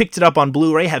then I picked it up on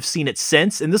Blu-ray, have seen it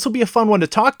since, and this will be a fun one to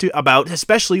talk to about,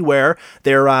 especially where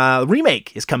their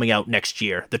remake is coming out next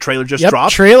year. The trailer just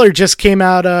dropped. Trailer just came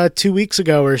out 2 weeks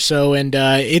ago or so, and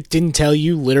it didn't tell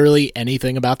you literally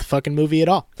anything about the fucking movie at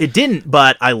all. It didn't,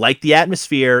 but I like the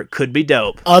atmosphere. Could be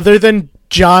dope. Other than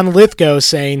John Lithgow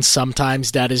saying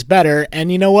sometimes that is better,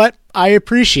 and you know what? I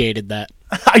appreciated that.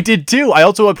 I did too. I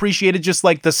also appreciated just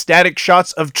like the static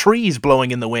shots of trees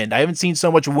blowing in the wind. I haven't seen so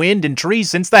much wind and trees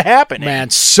since The Happening.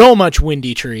 Man, so much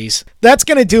windy trees. That's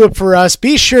going to do it for us.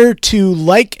 Be sure to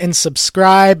like and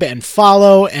subscribe and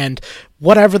follow and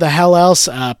whatever the hell else.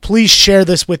 Please share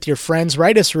this with your friends.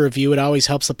 Write us a review. It always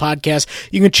helps the podcast.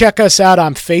 You can check us out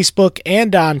on Facebook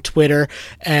and on Twitter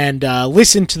and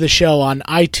listen to the show on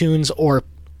iTunes or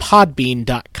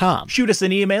podbean.com. Shoot us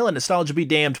an email at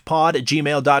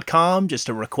nostalgiabedamnedpod@gmail.com, just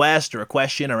a request or a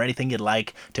question or anything you'd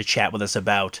like to chat with us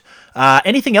about.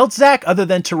 Anything else, Zach, other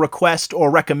than to request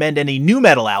or recommend any new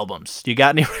metal albums? Do you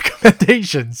got any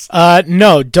recommendations?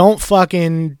 No, don't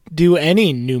fucking do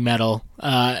any new metal.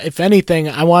 If anything,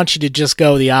 I want you to just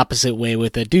go the opposite way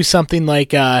with it. Do something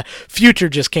like Future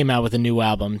just came out with a new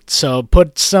album, so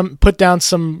put down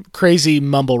some crazy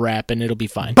mumble rap and it'll be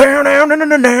fine.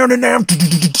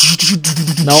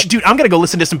 Nope. Dude, I'm gonna go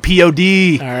listen to some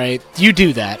POD. All right, you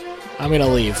do that. I'm gonna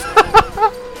leave.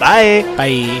 Bye.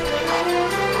 Bye.